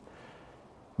 ¿sí?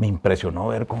 Me impresionó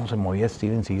ver cómo se movía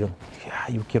Steven Seagal. Dije,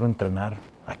 yo quiero entrenar.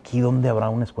 ¿Aquí dónde habrá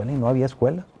una escuela? Y no había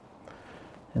escuela.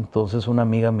 Entonces una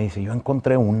amiga me dice, yo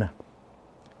encontré una.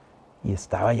 Y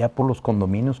estaba ya por los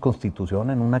condominios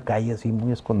Constitución, en una calle así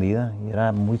muy escondida, y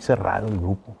era muy cerrado el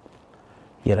grupo.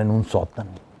 Y era en un sótano,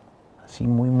 así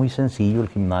muy, muy sencillo el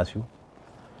gimnasio.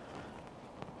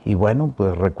 Y bueno,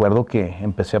 pues recuerdo que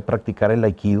empecé a practicar el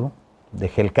aikido,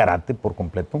 dejé el karate por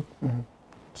completo,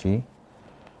 ¿sí?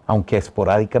 Aunque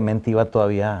esporádicamente iba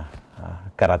todavía a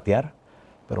karatear,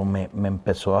 pero me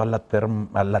empezó a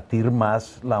latir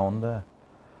más la onda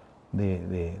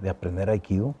de aprender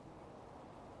aikido.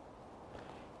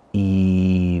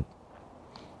 Y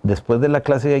después de la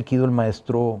clase de aikido, el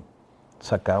maestro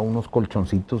sacaba unos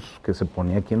colchoncitos que se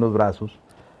ponía aquí en los brazos,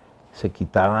 se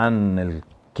quitaban el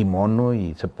kimono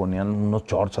y se ponían unos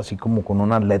shorts así como con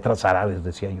unas letras árabes,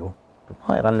 decía yo.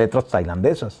 No, eran letras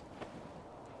tailandesas.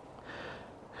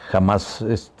 Jamás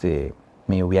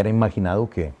me hubiera imaginado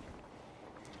que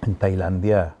en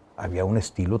Tailandia había un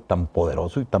estilo tan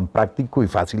poderoso y tan práctico y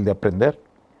fácil de aprender.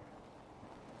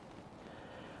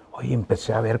 Oye,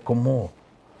 empecé a ver cómo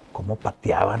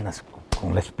pateaban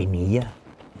con la espinilla.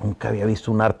 Nunca había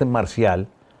visto un arte marcial.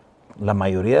 La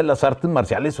mayoría de las artes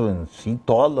marciales, o en sí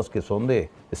todas las que son de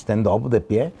stand-up, de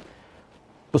pie,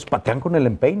 pues patean con el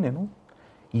empeine, ¿no?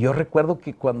 Y yo recuerdo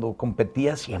que cuando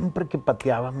competía, siempre que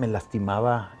pateaba, me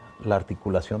lastimaba la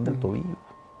articulación del tobillo.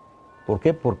 ¿Por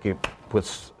qué? Porque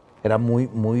pues era muy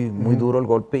duro el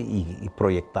golpe y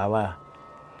proyectaba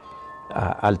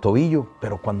al tobillo.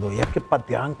 Pero cuando veía que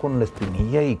pateaban con la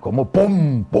espinilla y como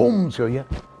 ¡pum! ¡Pum! Se oía,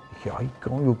 dije, ay,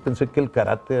 ¿cómo? Yo pensé que el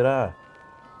karate era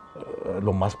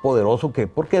lo más poderoso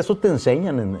porque eso te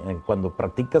enseñan, cuando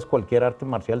practicas cualquier arte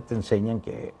marcial te enseñan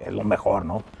que es lo mejor,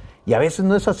 ¿no? Y a veces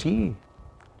no es así.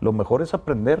 Lo mejor es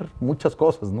aprender muchas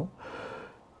cosas, ¿no?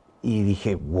 Y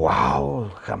dije, wow,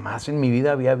 jamás en mi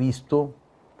vida había visto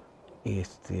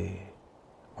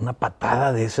una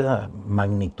patada de esa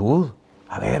magnitud.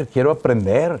 a ver, quiero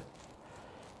aprender.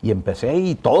 Y empecé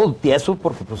y todo tieso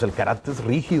porque pues el karate es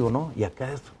rígido, ¿no? Y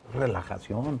acá es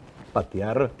relajación,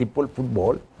 patear tipo el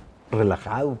fútbol,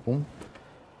 relajado, pum.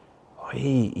 Oye,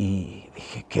 y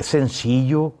dije, qué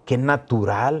sencillo, qué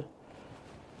natural,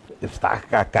 está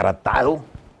acaratado.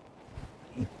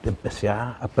 Y empecé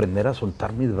a aprender a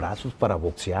soltar mis brazos para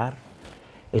boxear.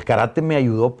 El karate me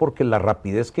ayudó porque la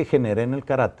rapidez que generé en el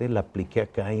karate la apliqué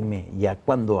acá y ya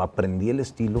cuando aprendí el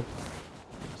estilo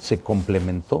se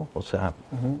complementó, o sea,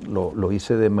 lo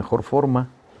hice de mejor forma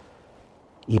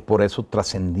y por eso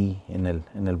trascendí en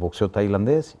el boxeo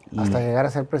tailandés. Hasta llegar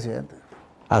a ser presidente.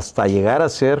 Hasta llegar a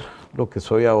ser lo que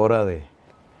soy ahora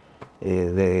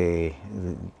que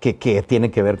tiene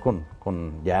que ver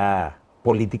con ya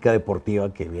política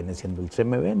deportiva que viene siendo el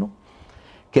CMB, ¿no?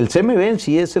 Que el CMB en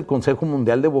sí es el Consejo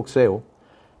Mundial de Boxeo,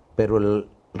 pero el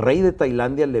rey de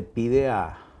Tailandia le pide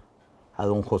a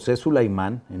don José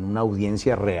Sulaimán en una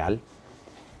audiencia real,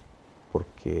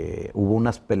 porque hubo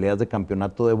unas peleas de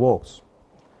campeonato de box.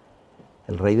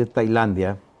 El rey de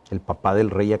Tailandia, el papá del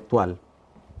rey actual,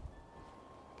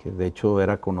 que de hecho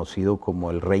era conocido como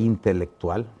el rey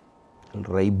intelectual, el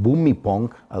rey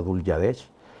Bhumipong Adulyadesh,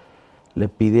 le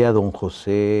pide a don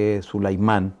José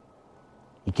Sulaimán,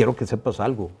 y quiero que sepas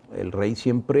algo, el rey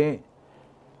siempre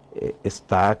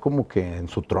está como que en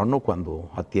su trono cuando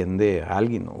atiende a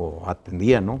alguien, o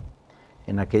atendía, ¿no?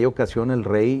 En aquella ocasión el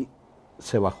rey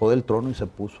se bajó del trono y se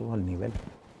puso al nivel,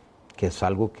 que es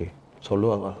algo que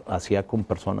solo hacía con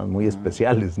personas muy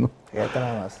especiales, ¿no? Fíjate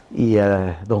nada más. Y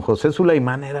don José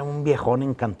Sulaimán era un viejón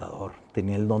encantador,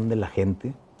 tenía el don de la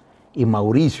gente, y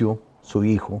Mauricio, su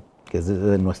hijo, que es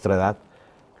de nuestra edad,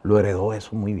 lo heredó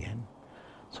eso muy bien.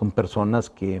 Son personas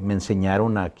que me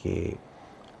enseñaron a que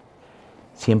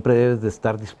siempre debes de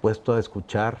estar dispuesto a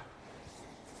escuchar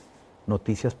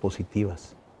noticias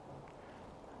positivas.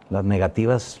 Las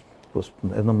negativas, pues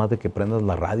es nomás de que prendas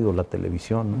la radio o la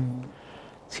televisión, ¿no?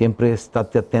 Siempre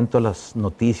estate atento a las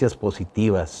noticias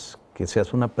positivas, que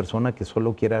seas una persona que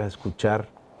solo quiera escuchar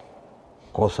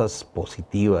cosas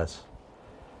positivas.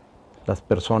 Las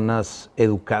personas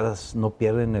educadas no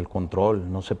pierden el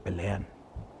control, no se pelean,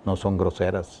 no son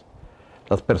groseras.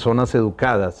 Las personas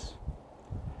educadas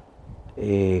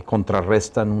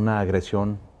contrarrestan una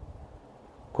agresión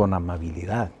con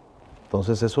amabilidad.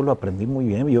 Entonces eso lo aprendí muy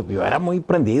bien. Yo era muy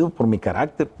prendido por mi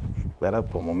carácter. Era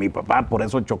como mi papá, por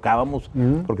eso chocábamos,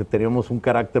 porque teníamos un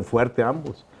carácter fuerte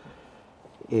ambos.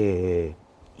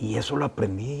 Y eso lo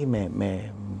aprendí.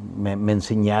 Me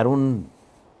enseñaron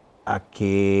a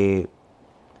que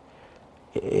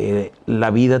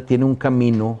la vida tiene un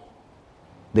camino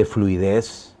de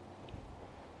fluidez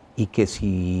y que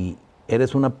si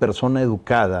eres una persona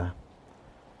educada,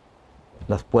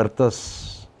 las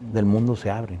puertas del mundo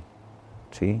se abren,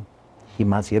 ¿sí? Y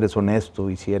más si eres honesto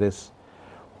y si eres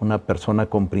una persona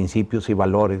con principios y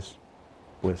valores,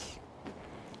 pues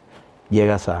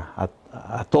llegas a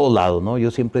todos lados, ¿no?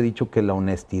 Yo siempre he dicho que la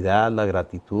honestidad, la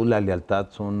gratitud, la lealtad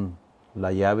son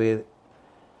la llave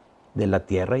de la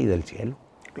tierra y del cielo.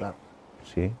 Claro.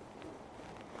 ¿Sí?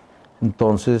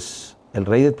 Entonces, el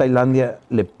rey de Tailandia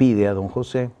le pide a don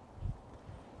José,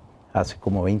 hace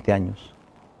como 20 años,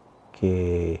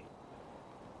 que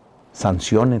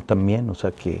sancione también, o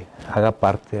sea, que haga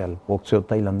parte al boxeo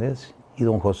tailandés. Y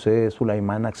don José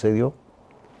Sulaimán accedió,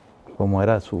 como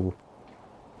era su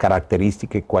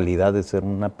característica y cualidad de ser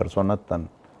una persona tan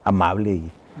amable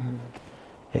y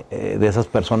de esas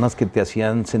personas que te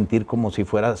hacían sentir como si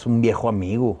fueras un viejo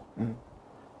amigo.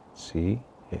 Sí,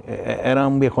 era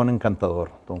un viejón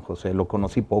encantador, don José. Lo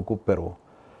conocí poco, pero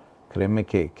créeme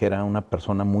que era una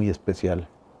persona muy especial.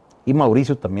 Y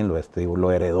Mauricio también lo es, te digo,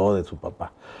 lo heredó de su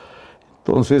papá.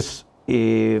 Entonces,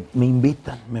 me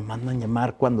invitan, me mandan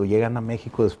llamar cuando llegan a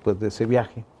México después de ese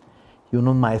viaje. Y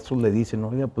unos maestros le dicen,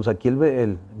 oiga, pues aquí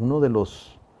uno de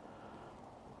los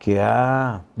que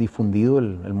ha difundido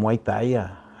el Muay Thai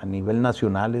a nivel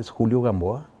nacional es Julio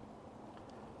Gamboa.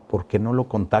 ¿Por qué no lo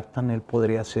contactan? Él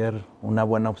podría ser una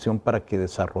buena opción para que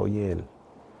desarrolle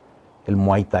el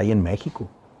Muay Thai en México.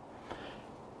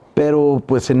 Pero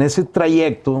pues en ese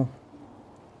trayecto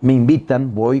me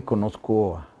invitan, voy,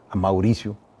 conozco a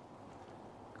Mauricio,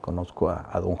 conozco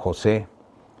a don José,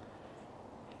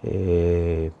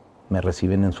 me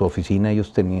reciben en su oficina.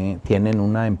 Ellos tienen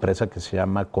una empresa que se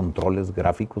llama Controles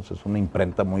Gráficos, es una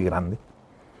imprenta muy grande,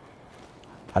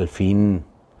 al fin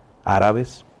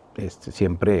árabes,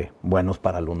 siempre buenos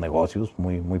para los negocios,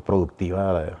 muy, muy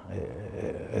productiva.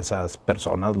 Esas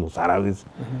personas, los árabes,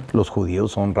 los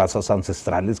judíos, son razas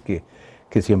ancestrales que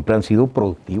siempre han sido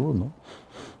productivos, ¿no?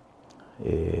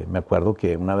 Me acuerdo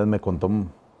que una vez me contó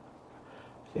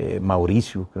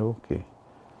Mauricio, creo que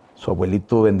su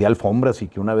abuelito vendía alfombras y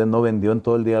que una vez no vendió en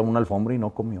todo el día una alfombra y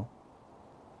no comió.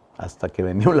 Hasta que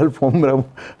vendió la alfombra,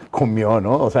 comió,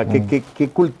 ¿no? O sea, qué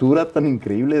cultura tan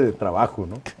increíble de trabajo,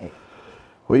 ¿no?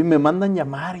 Oye, me mandan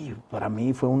llamar y para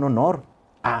mí fue un honor.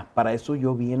 Para eso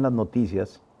yo vi en las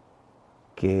noticias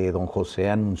que don José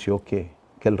anunció que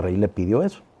el rey le pidió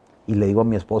eso. Y le digo a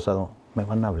mi esposa, no, me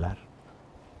van a hablar.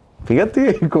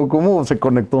 Fíjate cómo se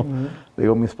conectó. Le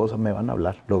digo a mi esposa, me van a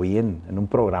hablar. Lo vi en un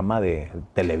programa de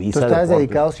Televisa. ¿Tú estabas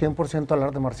dedicado 100% al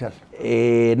arte marcial?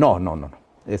 No.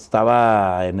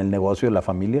 Estaba en el negocio de la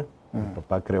familia. Mi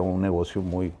papá creó un negocio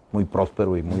muy, muy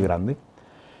próspero y muy grande.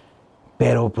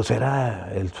 Pero pues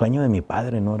era el sueño de mi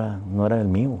padre, no era el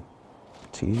mío.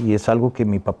 Sí, y es algo que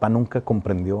mi papá nunca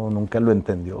comprendió, nunca lo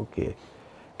entendió, que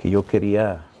yo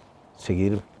quería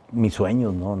seguir mis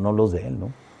sueños, no los de él, ¿no?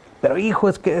 Pero hijo,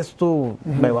 es que esto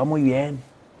me va muy bien.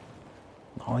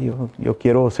 No, yo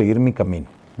quiero seguir mi camino.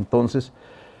 Entonces,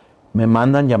 me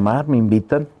mandan llamar, me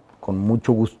invitan, con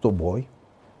mucho gusto voy.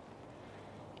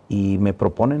 Y me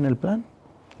proponen el plan.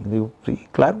 Y digo, sí,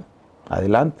 claro,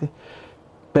 adelante.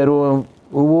 Pero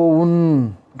hubo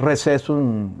un receso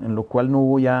en lo cual no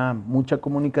hubo ya mucha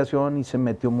comunicación y se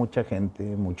metió mucha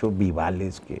gente, muchos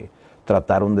vivales que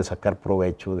trataron de sacar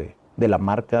provecho de la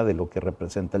marca, de lo que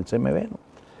representa el CMB,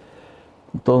 ¿no?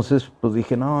 Entonces, pues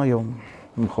dije, no, yo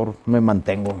mejor me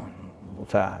mantengo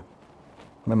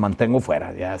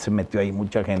fuera. Ya se metió ahí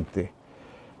mucha gente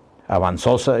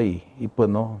avanzosa y pues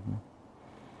no.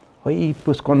 Oye,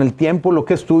 pues con el tiempo lo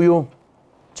que es tuyo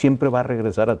siempre va a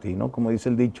regresar a ti, ¿no? Como dice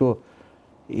el dicho,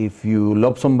 if you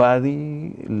love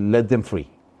somebody, let them free,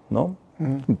 ¿no?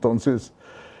 Entonces,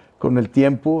 con el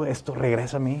tiempo esto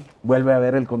regresa a mí, vuelve a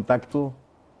haber el contacto.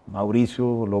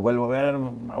 Mauricio, lo vuelvo a ver,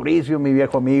 Mauricio, mi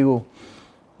viejo amigo.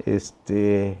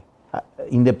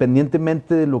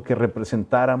 Independientemente de lo que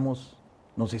representáramos,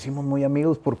 nos hicimos muy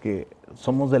amigos porque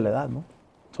somos de la edad, ¿no?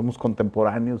 Somos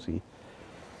contemporáneos y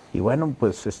bueno,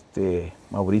 pues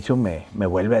Mauricio me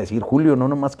vuelve a decir, Julio, no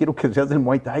nomás quiero que seas del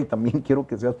Muay Thai, también quiero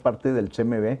que seas parte del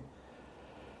CMB.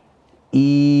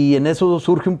 Y en eso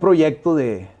surge un proyecto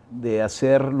de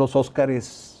hacer los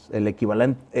Óscares, el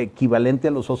equivalente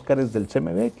a los Óscares del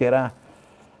CMB, que era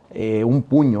un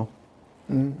puño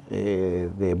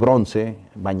de bronce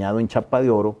bañado en chapa de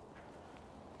oro,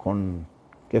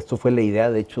 que esto fue la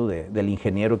idea, de hecho, del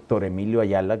ingeniero Héctor Emilio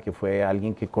Ayala, que fue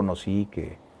alguien que conocí,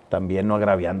 que también, no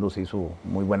agraviando, se hizo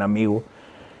muy buen amigo,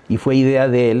 y fue idea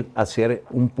de él hacer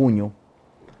un puño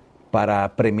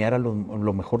para premiar a lo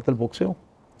mejor del boxeo,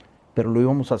 pero lo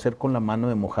íbamos a hacer con la mano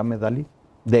de Mohamed Ali,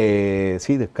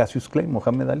 de Cassius Clay,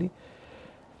 Mohamed Ali.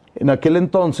 En aquel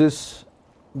entonces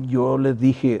yo les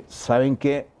dije, ¿saben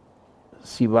qué?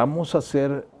 Si vamos a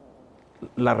hacer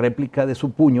la réplica de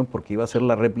su puño, porque iba a ser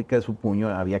la réplica de su puño,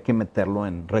 había que meterlo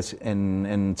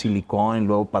en silicón y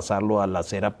luego pasarlo a la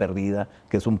cera perdida,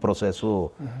 que es un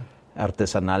proceso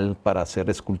artesanal para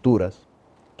hacer esculturas,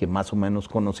 que más o menos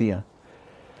conocía.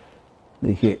 Le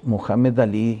dije, Mohamed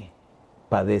Ali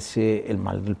padece el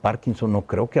mal del Parkinson, no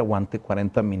creo que aguante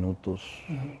 40 minutos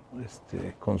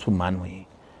con su mano.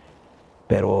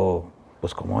 Pero,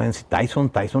 pues como ven, si Tyson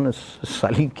es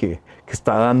alguien que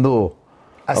está dando...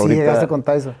 Así ahorita, llegaste con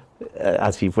Tyson.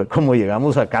 Así fue como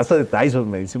llegamos a casa de Tyson,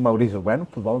 me dice Mauricio. Bueno,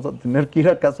 pues vamos a tener que ir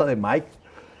a casa de Mike.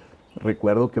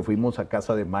 Recuerdo que fuimos a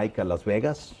casa de Mike a Las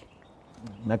Vegas,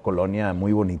 una colonia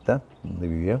muy bonita donde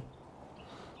vivía.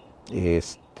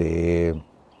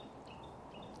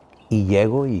 Y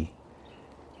llego y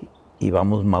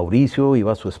vamos Mauricio,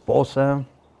 iba su esposa,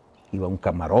 iba un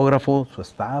camarógrafo, su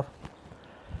staff.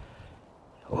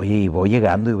 Oye, y voy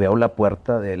llegando y veo la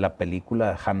puerta de la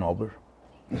película Hanover.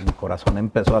 Mi corazón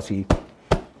empezó así.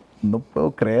 No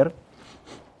puedo creer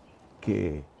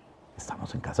que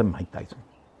estamos en casa de Mike Tyson.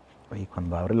 Oye,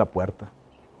 cuando abre la puerta,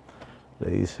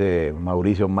 le dice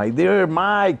Mauricio, my dear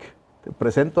Mike, te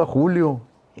presento a Julio.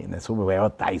 Y en eso me veo a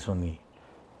Tyson y...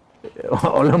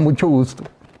 hola, mucho gusto.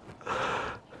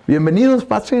 Bienvenidos,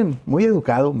 pasen. Muy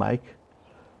educado, Mike.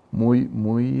 Muy,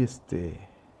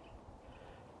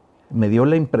 me dio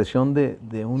la impresión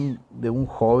de un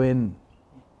joven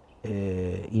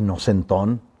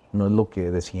inocentón. No es lo que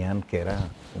decían, que era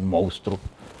un monstruo.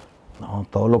 No,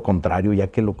 todo lo contrario, ya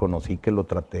que lo conocí, que lo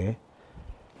traté,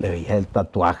 le veía el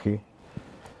tatuaje.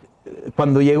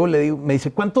 Cuando llego le digo, me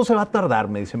dice, ¿cuánto se va a tardar?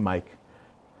 Me dice Mike,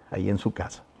 ahí en su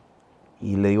casa.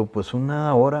 Y le digo, pues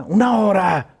 1 hora. ¡1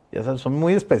 hora! Ya sabes, son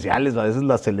muy especiales a veces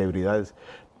las celebridades.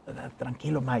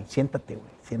 Tranquilo, Mike, siéntate,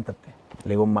 güey, siéntate.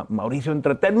 Le digo, Mauricio,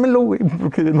 entreténmelo, güey,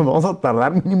 porque nos vamos a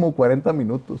tardar mínimo 40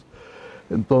 minutos.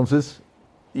 Entonces,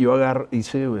 yo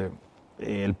hice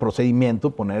el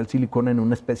procedimiento, poner el silicón en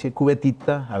una especie de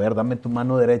cubetita, a ver, dame tu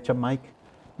mano derecha, Mike,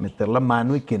 meter la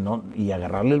mano y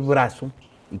agarrarle el brazo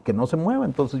y que no se mueva.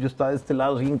 Entonces yo estaba de este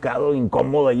lado, así hincado,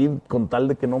 incómodo allí, con tal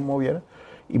de que no moviera,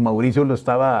 y Mauricio lo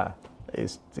estaba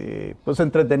pues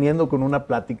entreteniendo con una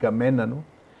plática amena, ¿no?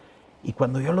 Y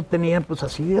cuando yo lo tenía, pues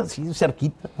así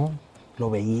cerquita, ¿no? Lo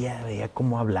veía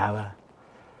cómo hablaba,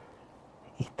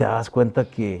 y te das cuenta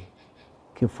que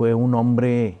fue un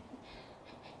hombre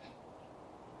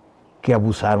que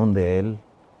abusaron de él,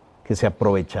 que se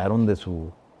aprovecharon de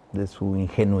su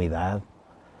ingenuidad,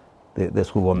 de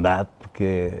su bondad,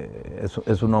 porque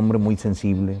es un hombre muy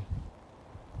sensible.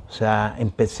 O sea,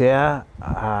 empecé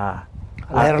a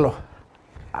leerlo,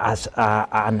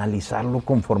 a analizarlo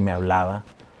conforme hablaba,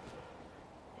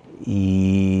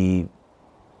 y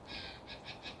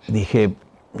dije,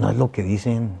 no es lo que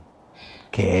dicen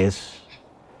que es,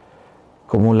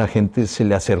 cómo la gente se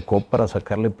le acercó para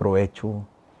sacarle provecho.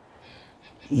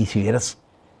 Y si vieras,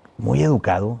 muy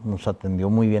educado, nos atendió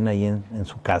muy bien ahí en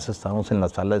su casa, estábamos en la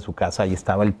sala de su casa, ahí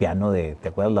estaba el piano ¿te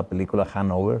acuerdas la película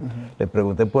Hanover? Le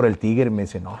pregunté por el tigre y me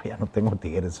dice, no, ya no tengo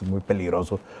tigres, es muy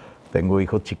peligroso, tengo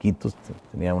hijos chiquitos,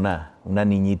 tenía una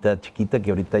niñita chiquita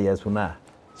que ahorita ya es una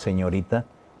señorita,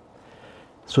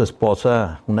 su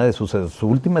esposa, su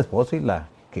última esposa y la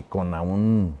que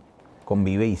aún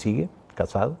convive y sigue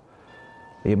casado,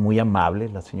 muy amable,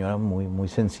 la señora muy, muy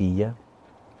sencilla.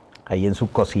 Ahí en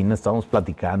su cocina estábamos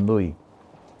platicando y,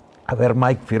 a ver,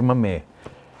 Mike, fírmame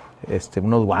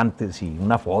unos guantes y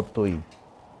una foto. Y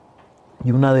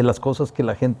una de las cosas que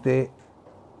la gente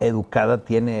educada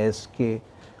tiene es que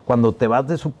cuando te vas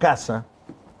de su casa,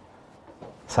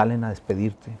 salen a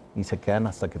despedirte y se quedan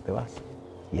hasta que te vas.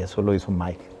 Y eso lo hizo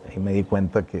Mike. Ahí me di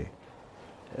cuenta que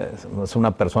es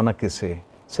una persona que se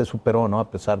superó, ¿no? A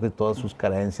pesar de todas sus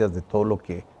carencias, de todo lo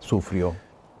que sufrió.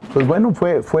 Pues bueno,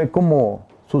 fue como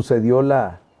sucedió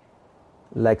la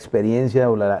experiencia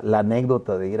o la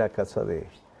anécdota de ir a casa de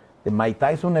Mike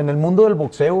Tyson. En el mundo del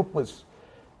boxeo, pues,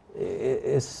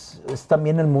 es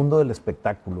también el mundo del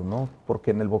espectáculo, ¿no?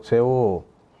 Porque en el boxeo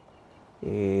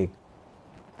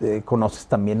conoces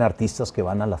también artistas que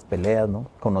van a las peleas, ¿no?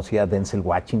 Conocí a Denzel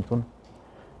Washington,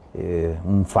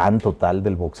 un fan total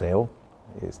del boxeo,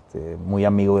 muy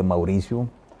amigo de Mauricio.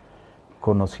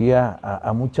 Conocí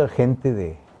a mucha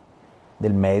gente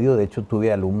del medio, de hecho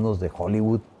tuve alumnos de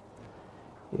Hollywood.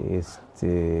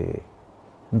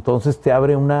 Entonces te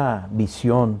abre una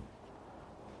visión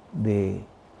de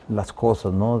las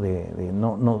cosas, ¿no? De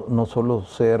no solo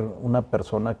ser una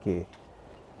persona que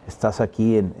estás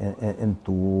aquí en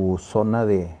tu zona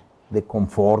de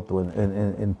confort o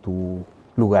en tu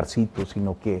lugarcito,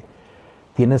 sino que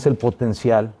tienes el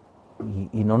potencial,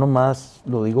 y no nomás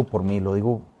lo digo por mí, lo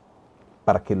digo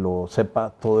para que lo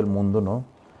sepa todo el mundo, ¿no?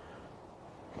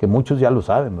 Que muchos ya lo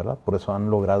saben, ¿verdad? Por eso han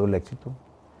logrado el éxito.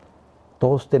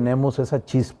 Todos tenemos esa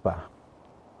chispa,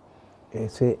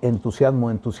 ese entusiasmo.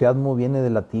 Entusiasmo viene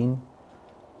del latín,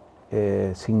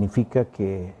 significa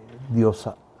que Dios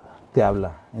te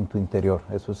habla en tu interior,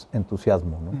 eso es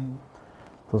entusiasmo, ¿no?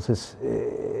 Entonces,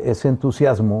 ese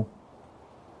entusiasmo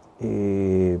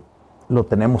lo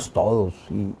tenemos todos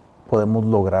y podemos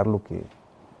lograr lo que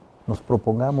nos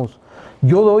propongamos.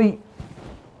 Yo doy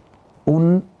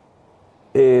un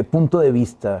punto de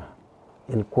vista,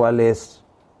 el cual es,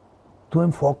 tú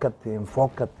enfócate.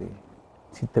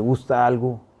 Si te gusta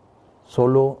algo,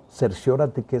 solo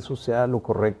cerciórate que eso sea lo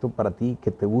correcto para ti,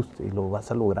 que te guste, y lo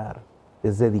vas a lograr.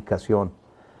 Es dedicación.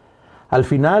 Al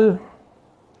final,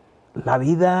 la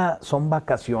vida son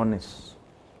vacaciones,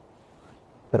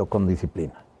 pero con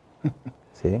disciplina,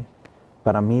 ¿sí?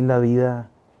 Para mí la vida,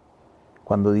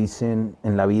 cuando dicen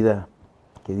en la vida,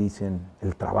 que dicen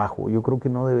el trabajo, yo creo que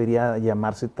no debería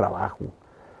llamarse trabajo.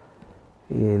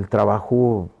 El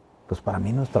trabajo, pues para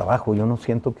mí no es trabajo, yo no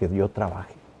siento que yo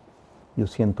trabaje. Yo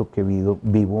siento que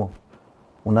vivo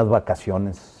unas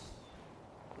vacaciones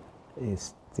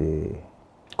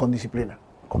con disciplina.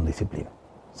 Con disciplina,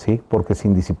 sí, porque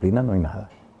sin disciplina no hay nada.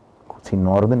 Sin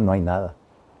orden no hay nada.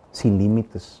 Sin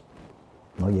límites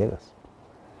no llegas.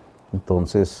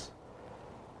 Entonces,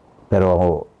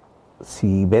 pero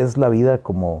si ves la vida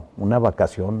como una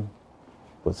vacación,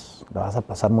 pues la vas a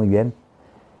pasar muy bien.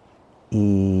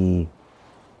 Y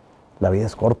la vida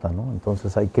es corta, ¿no?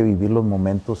 Entonces hay que vivir los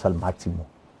momentos al máximo.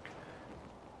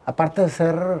 Aparte de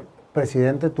ser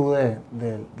presidente tú de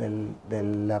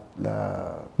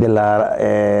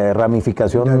la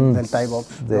ramificación del Thai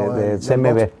Box, de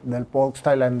CMB. Del box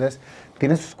tailandés,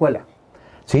 ¿tienes su escuela?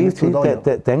 Sí,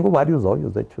 tengo varios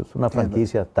doyos, de hecho, es una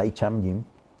franquicia, Thai Champ Gym.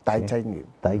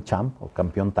 Thai Champ, o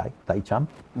campeón Thai Champ.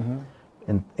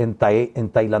 En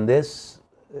tailandés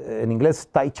en inglés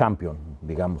Thai Champion,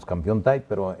 digamos, campeón Thai,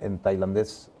 pero en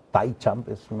tailandés Thai Champ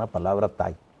es una palabra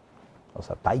Thai. O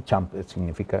sea, Thai Champ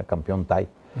significa campeón Thai.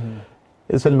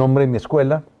 Es el nombre de mi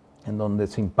escuela, en donde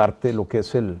se imparte lo que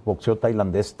es el boxeo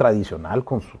tailandés tradicional,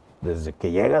 desde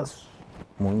que llegas,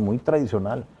 muy, muy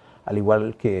tradicional, al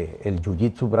igual que el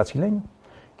jiu-jitsu brasileño,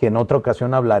 que en otra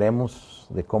ocasión hablaremos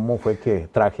de cómo fue que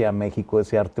traje a México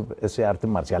ese arte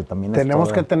marcial. También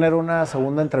tenemos que tener una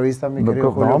segunda entrevista, mi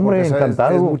querido Julio. No, hombre,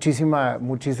 encantado. Es muchísima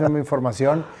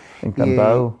información.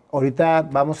 Encantado. Y ahorita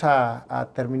vamos a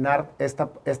terminar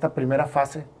esta primera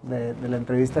fase de la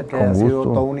entrevista, que ha sido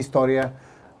toda una historia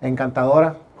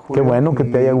encantadora. Julio, qué bueno que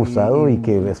te haya gustado y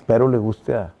que espero le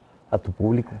guste a tu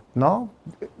público. No,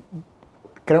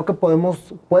 creo que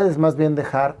puedes más bien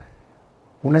dejar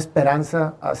una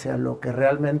esperanza hacia lo que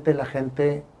realmente la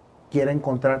gente quiere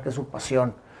encontrar, que es su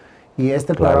pasión. Y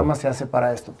este programa se hace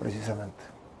para esto, precisamente.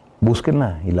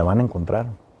 Búsquenla y la van a encontrar.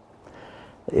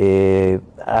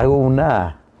 Hago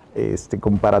una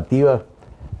comparativa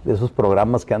de esos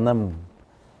programas que andan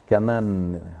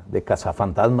de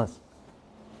cazafantasmas.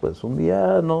 Pues un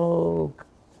día no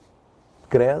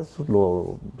creas,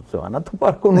 se van a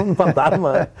topar con un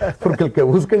fantasma, porque el que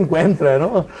busca encuentra,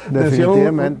 ¿no?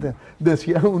 Definitivamente.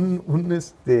 Decía un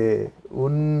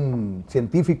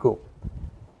científico,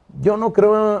 yo no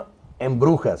creo en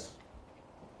brujas,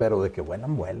 pero de que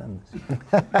vuelan.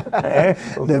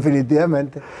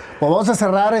 Definitivamente. Pues vamos a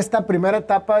cerrar esta primera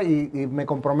etapa y me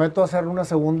comprometo a hacer una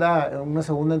segunda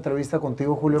entrevista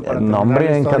contigo, Julio, para terminar hombre,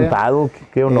 la historia. Encantado,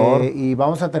 qué honor. Y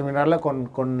vamos a terminarla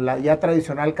con la ya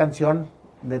tradicional canción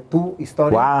de tu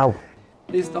historia. ¡Wow!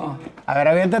 Listo. A ver,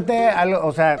 aviéntate algo,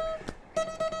 o sea...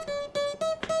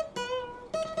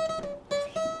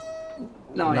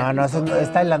 No, eso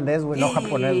es tailandés, güey, no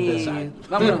japonés.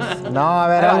 Vámonos. No, a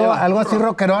ver, algo así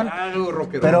rockerón. Algo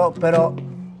rockerón.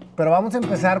 Pero vamos a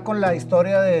empezar con la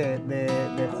historia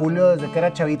de Julio desde que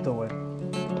era chavito, güey.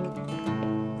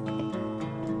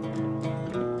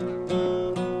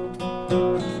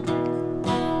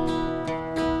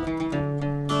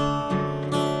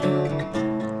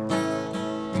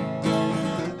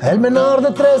 El menor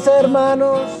de 3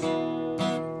 hermanos.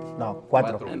 No,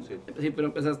 4. Sí, pero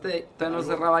empezaste, todavía no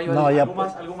cerraba yo. No, ya.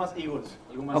 Algo más Eagles.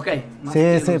 Ok.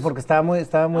 Sí, porque estaba muy.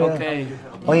 Ok.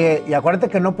 Oye, y acuérdate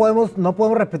que no podemos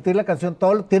repetir la canción,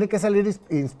 todo tiene que salir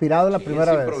inspirado la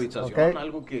primera vez. Improvisación, ¿okay?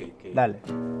 Algo que... Dale.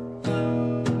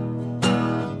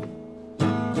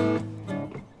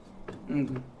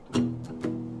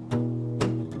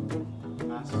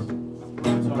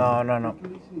 No.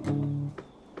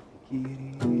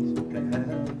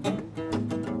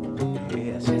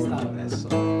 Así está, eso.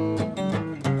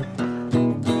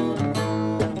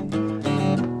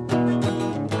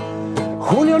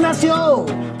 Julio nació,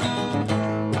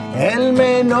 el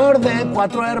menor de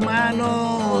 4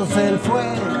 hermanos, él fue.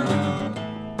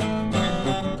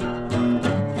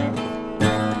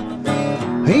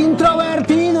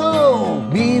 Introvertido,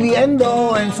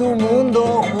 viviendo en su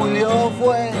mundo, Julio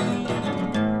fue.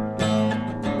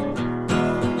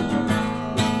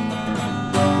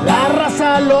 La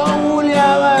raza lo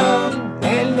bulleaba,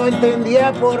 él no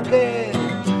entendía por qué.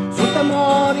 Su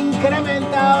temor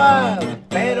incrementaba,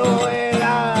 pero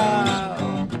era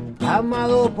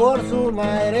amado por su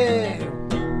madre,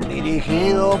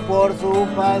 dirigido por su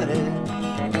padre.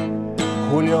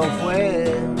 Julio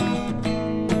fue.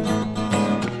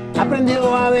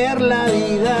 Aprendió a ver la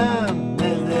vida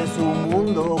desde su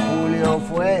mundo, Julio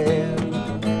fue.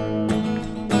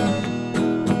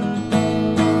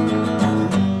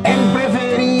 Él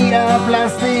prefería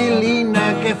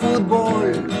plastilina que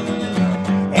fútbol.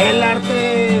 El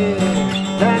arte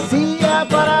nacía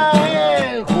para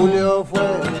él. Julio fue.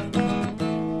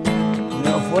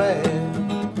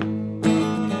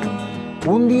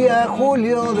 Un día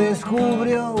Julio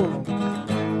descubrió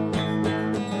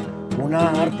una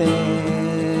arte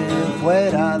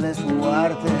fuera de su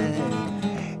arte.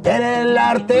 Era el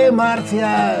arte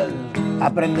marcial,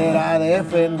 aprender a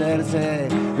defenderse.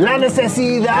 La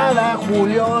necesidad a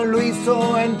Julio lo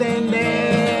hizo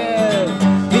entender.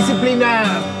 Disciplina,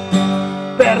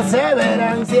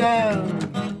 perseverancia,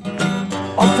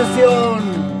 obsesión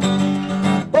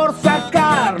por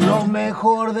sacar lo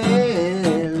mejor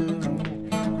de él.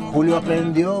 Julio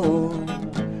aprendió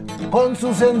con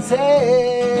su sensei,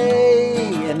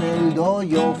 en el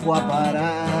dojo fue a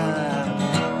parar.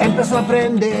 Empezó a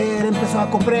aprender, empezó a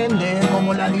comprender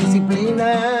cómo la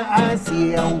disciplina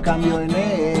hacía un cambio en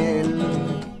él.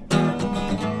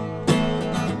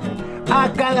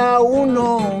 A cada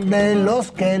uno de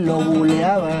los que lo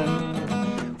buleaban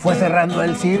fue cerrando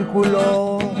el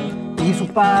círculo y su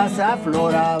paz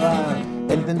afloraba.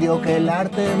 entendió que el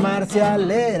arte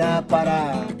marcial era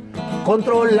para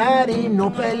controlar y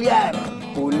no pelear.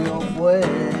 Julio fue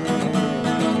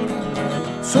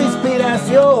su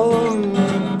inspiración,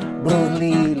 Bruce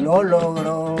Lee lo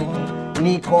logró,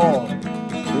 Nico,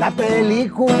 la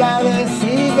película de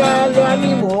Siga lo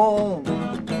animó.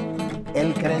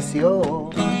 Él creció,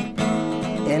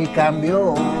 él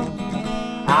cambió,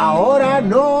 ahora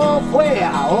no fue,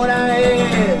 ahora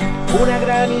es una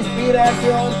gran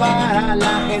inspiración para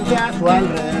la gente a su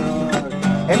alrededor.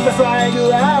 Empezó a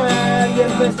ayudar y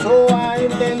empezó a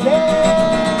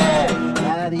entender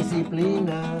la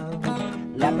disciplina,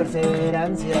 la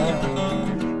perseverancia,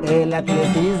 el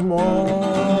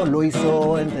atletismo lo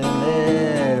hizo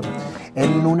entender.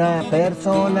 En una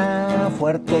persona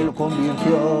fuerte lo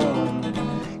convirtió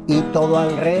y todo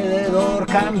alrededor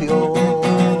cambió.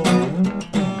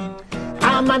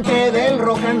 Amante del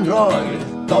rock and roll,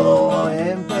 todo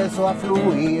empezó a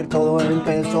fluir, todo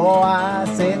empezó a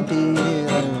sentir.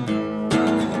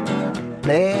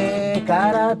 De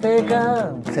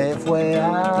karateca se fue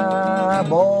a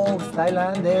box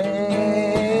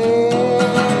tailandés.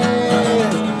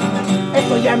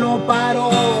 Esto ya no paró,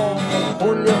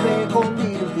 Julio se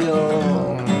convirtió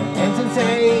en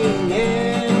sensei,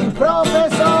 en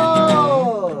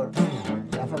profesor.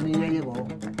 La familia llegó,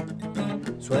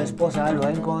 su esposa lo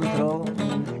encontró.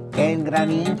 En gran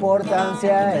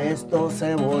importancia esto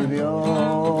se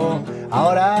volvió.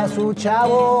 Ahora su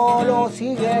chavo lo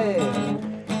sigue,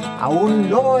 aún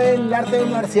no en el arte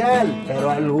marcial, pero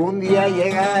algún día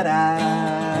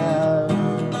llegará.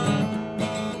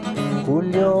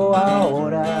 Julio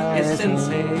ahora es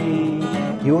sensei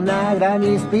y una gran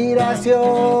inspiración.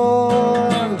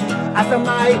 Hasta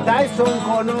Mike Tyson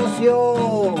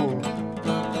conoció.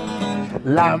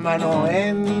 La mano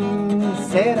en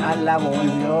cera la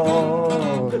volvió.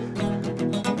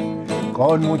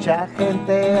 Con mucha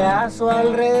gente a su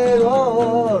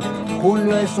alrededor,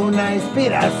 Julio es una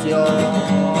inspiración.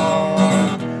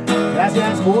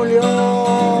 Gracias, Julio,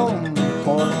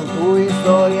 por tu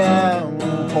historia,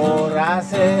 por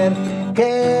hacer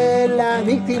que la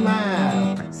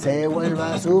víctima se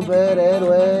vuelva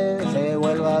superhéroe, se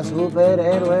vuelva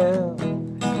superhéroe.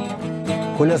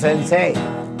 Julio Sensei.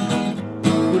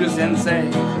 Julio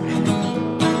Sensei.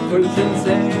 Julio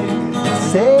Sensei.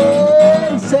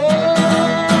 Sensei.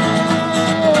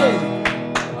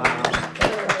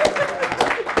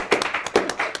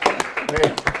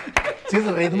 Sí,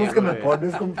 esos ritmos que me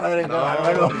pones, compadre. No,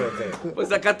 bárbaro.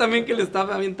 Pues acá también que le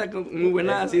estaba avienta con muy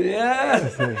buenas ideas.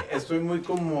 Estoy muy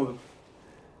conmovido.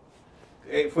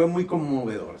 Fue muy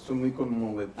conmovedor, estoy muy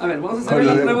conmovedor. A ver, vamos a hacer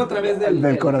la prueba otra vez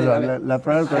del corazón, la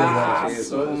prueba del corazón. Sí,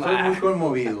 estoy muy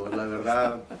conmovido, la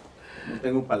verdad. No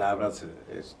tengo palabras.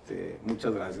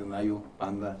 Muchas gracias, Nayo,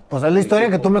 Panda. Pues es la historia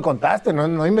que tú me contaste,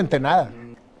 no inventé nada.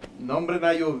 No, hombre,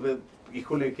 Nayo,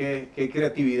 híjole, qué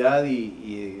creatividad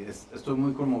y estoy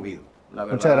muy conmovido. La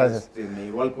verdad, muchas gracias. Me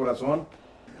llegó al corazón.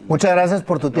 Muchas gracias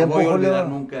por tu tiempo, Julio. No voy a Julio. olvidar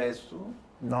nunca esto.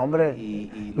 No, hombre.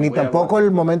 Ni tampoco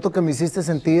el momento que me hiciste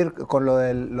sentir con lo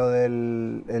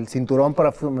del el cinturón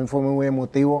para mí fue muy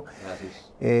emotivo.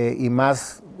 Gracias. Y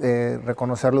más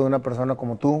reconocerlo de una persona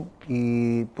como tú.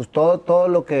 Y pues todo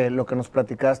lo que nos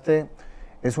platicaste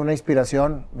es una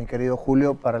inspiración, mi querido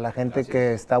Julio, para la gente Gracias.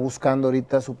 que está buscando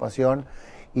ahorita su pasión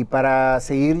y para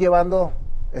seguir llevando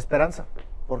esperanza.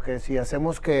 Porque si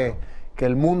hacemos que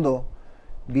el mundo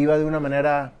viva de una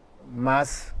manera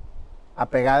más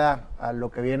apegada a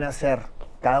lo que viene a ser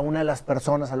cada una de las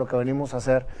personas, a lo que venimos a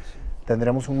hacer,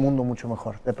 tendremos un mundo mucho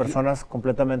mejor, de personas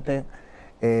completamente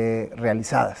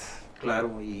realizadas.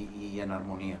 Claro, y en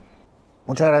armonía.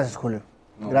 Muchas gracias, Julio.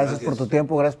 No, gracias por tu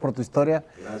tiempo, gracias por tu historia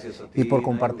Gracias a ti, y por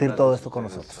compartir Nayo, todo gracias esto con a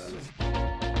ustedes. nosotros.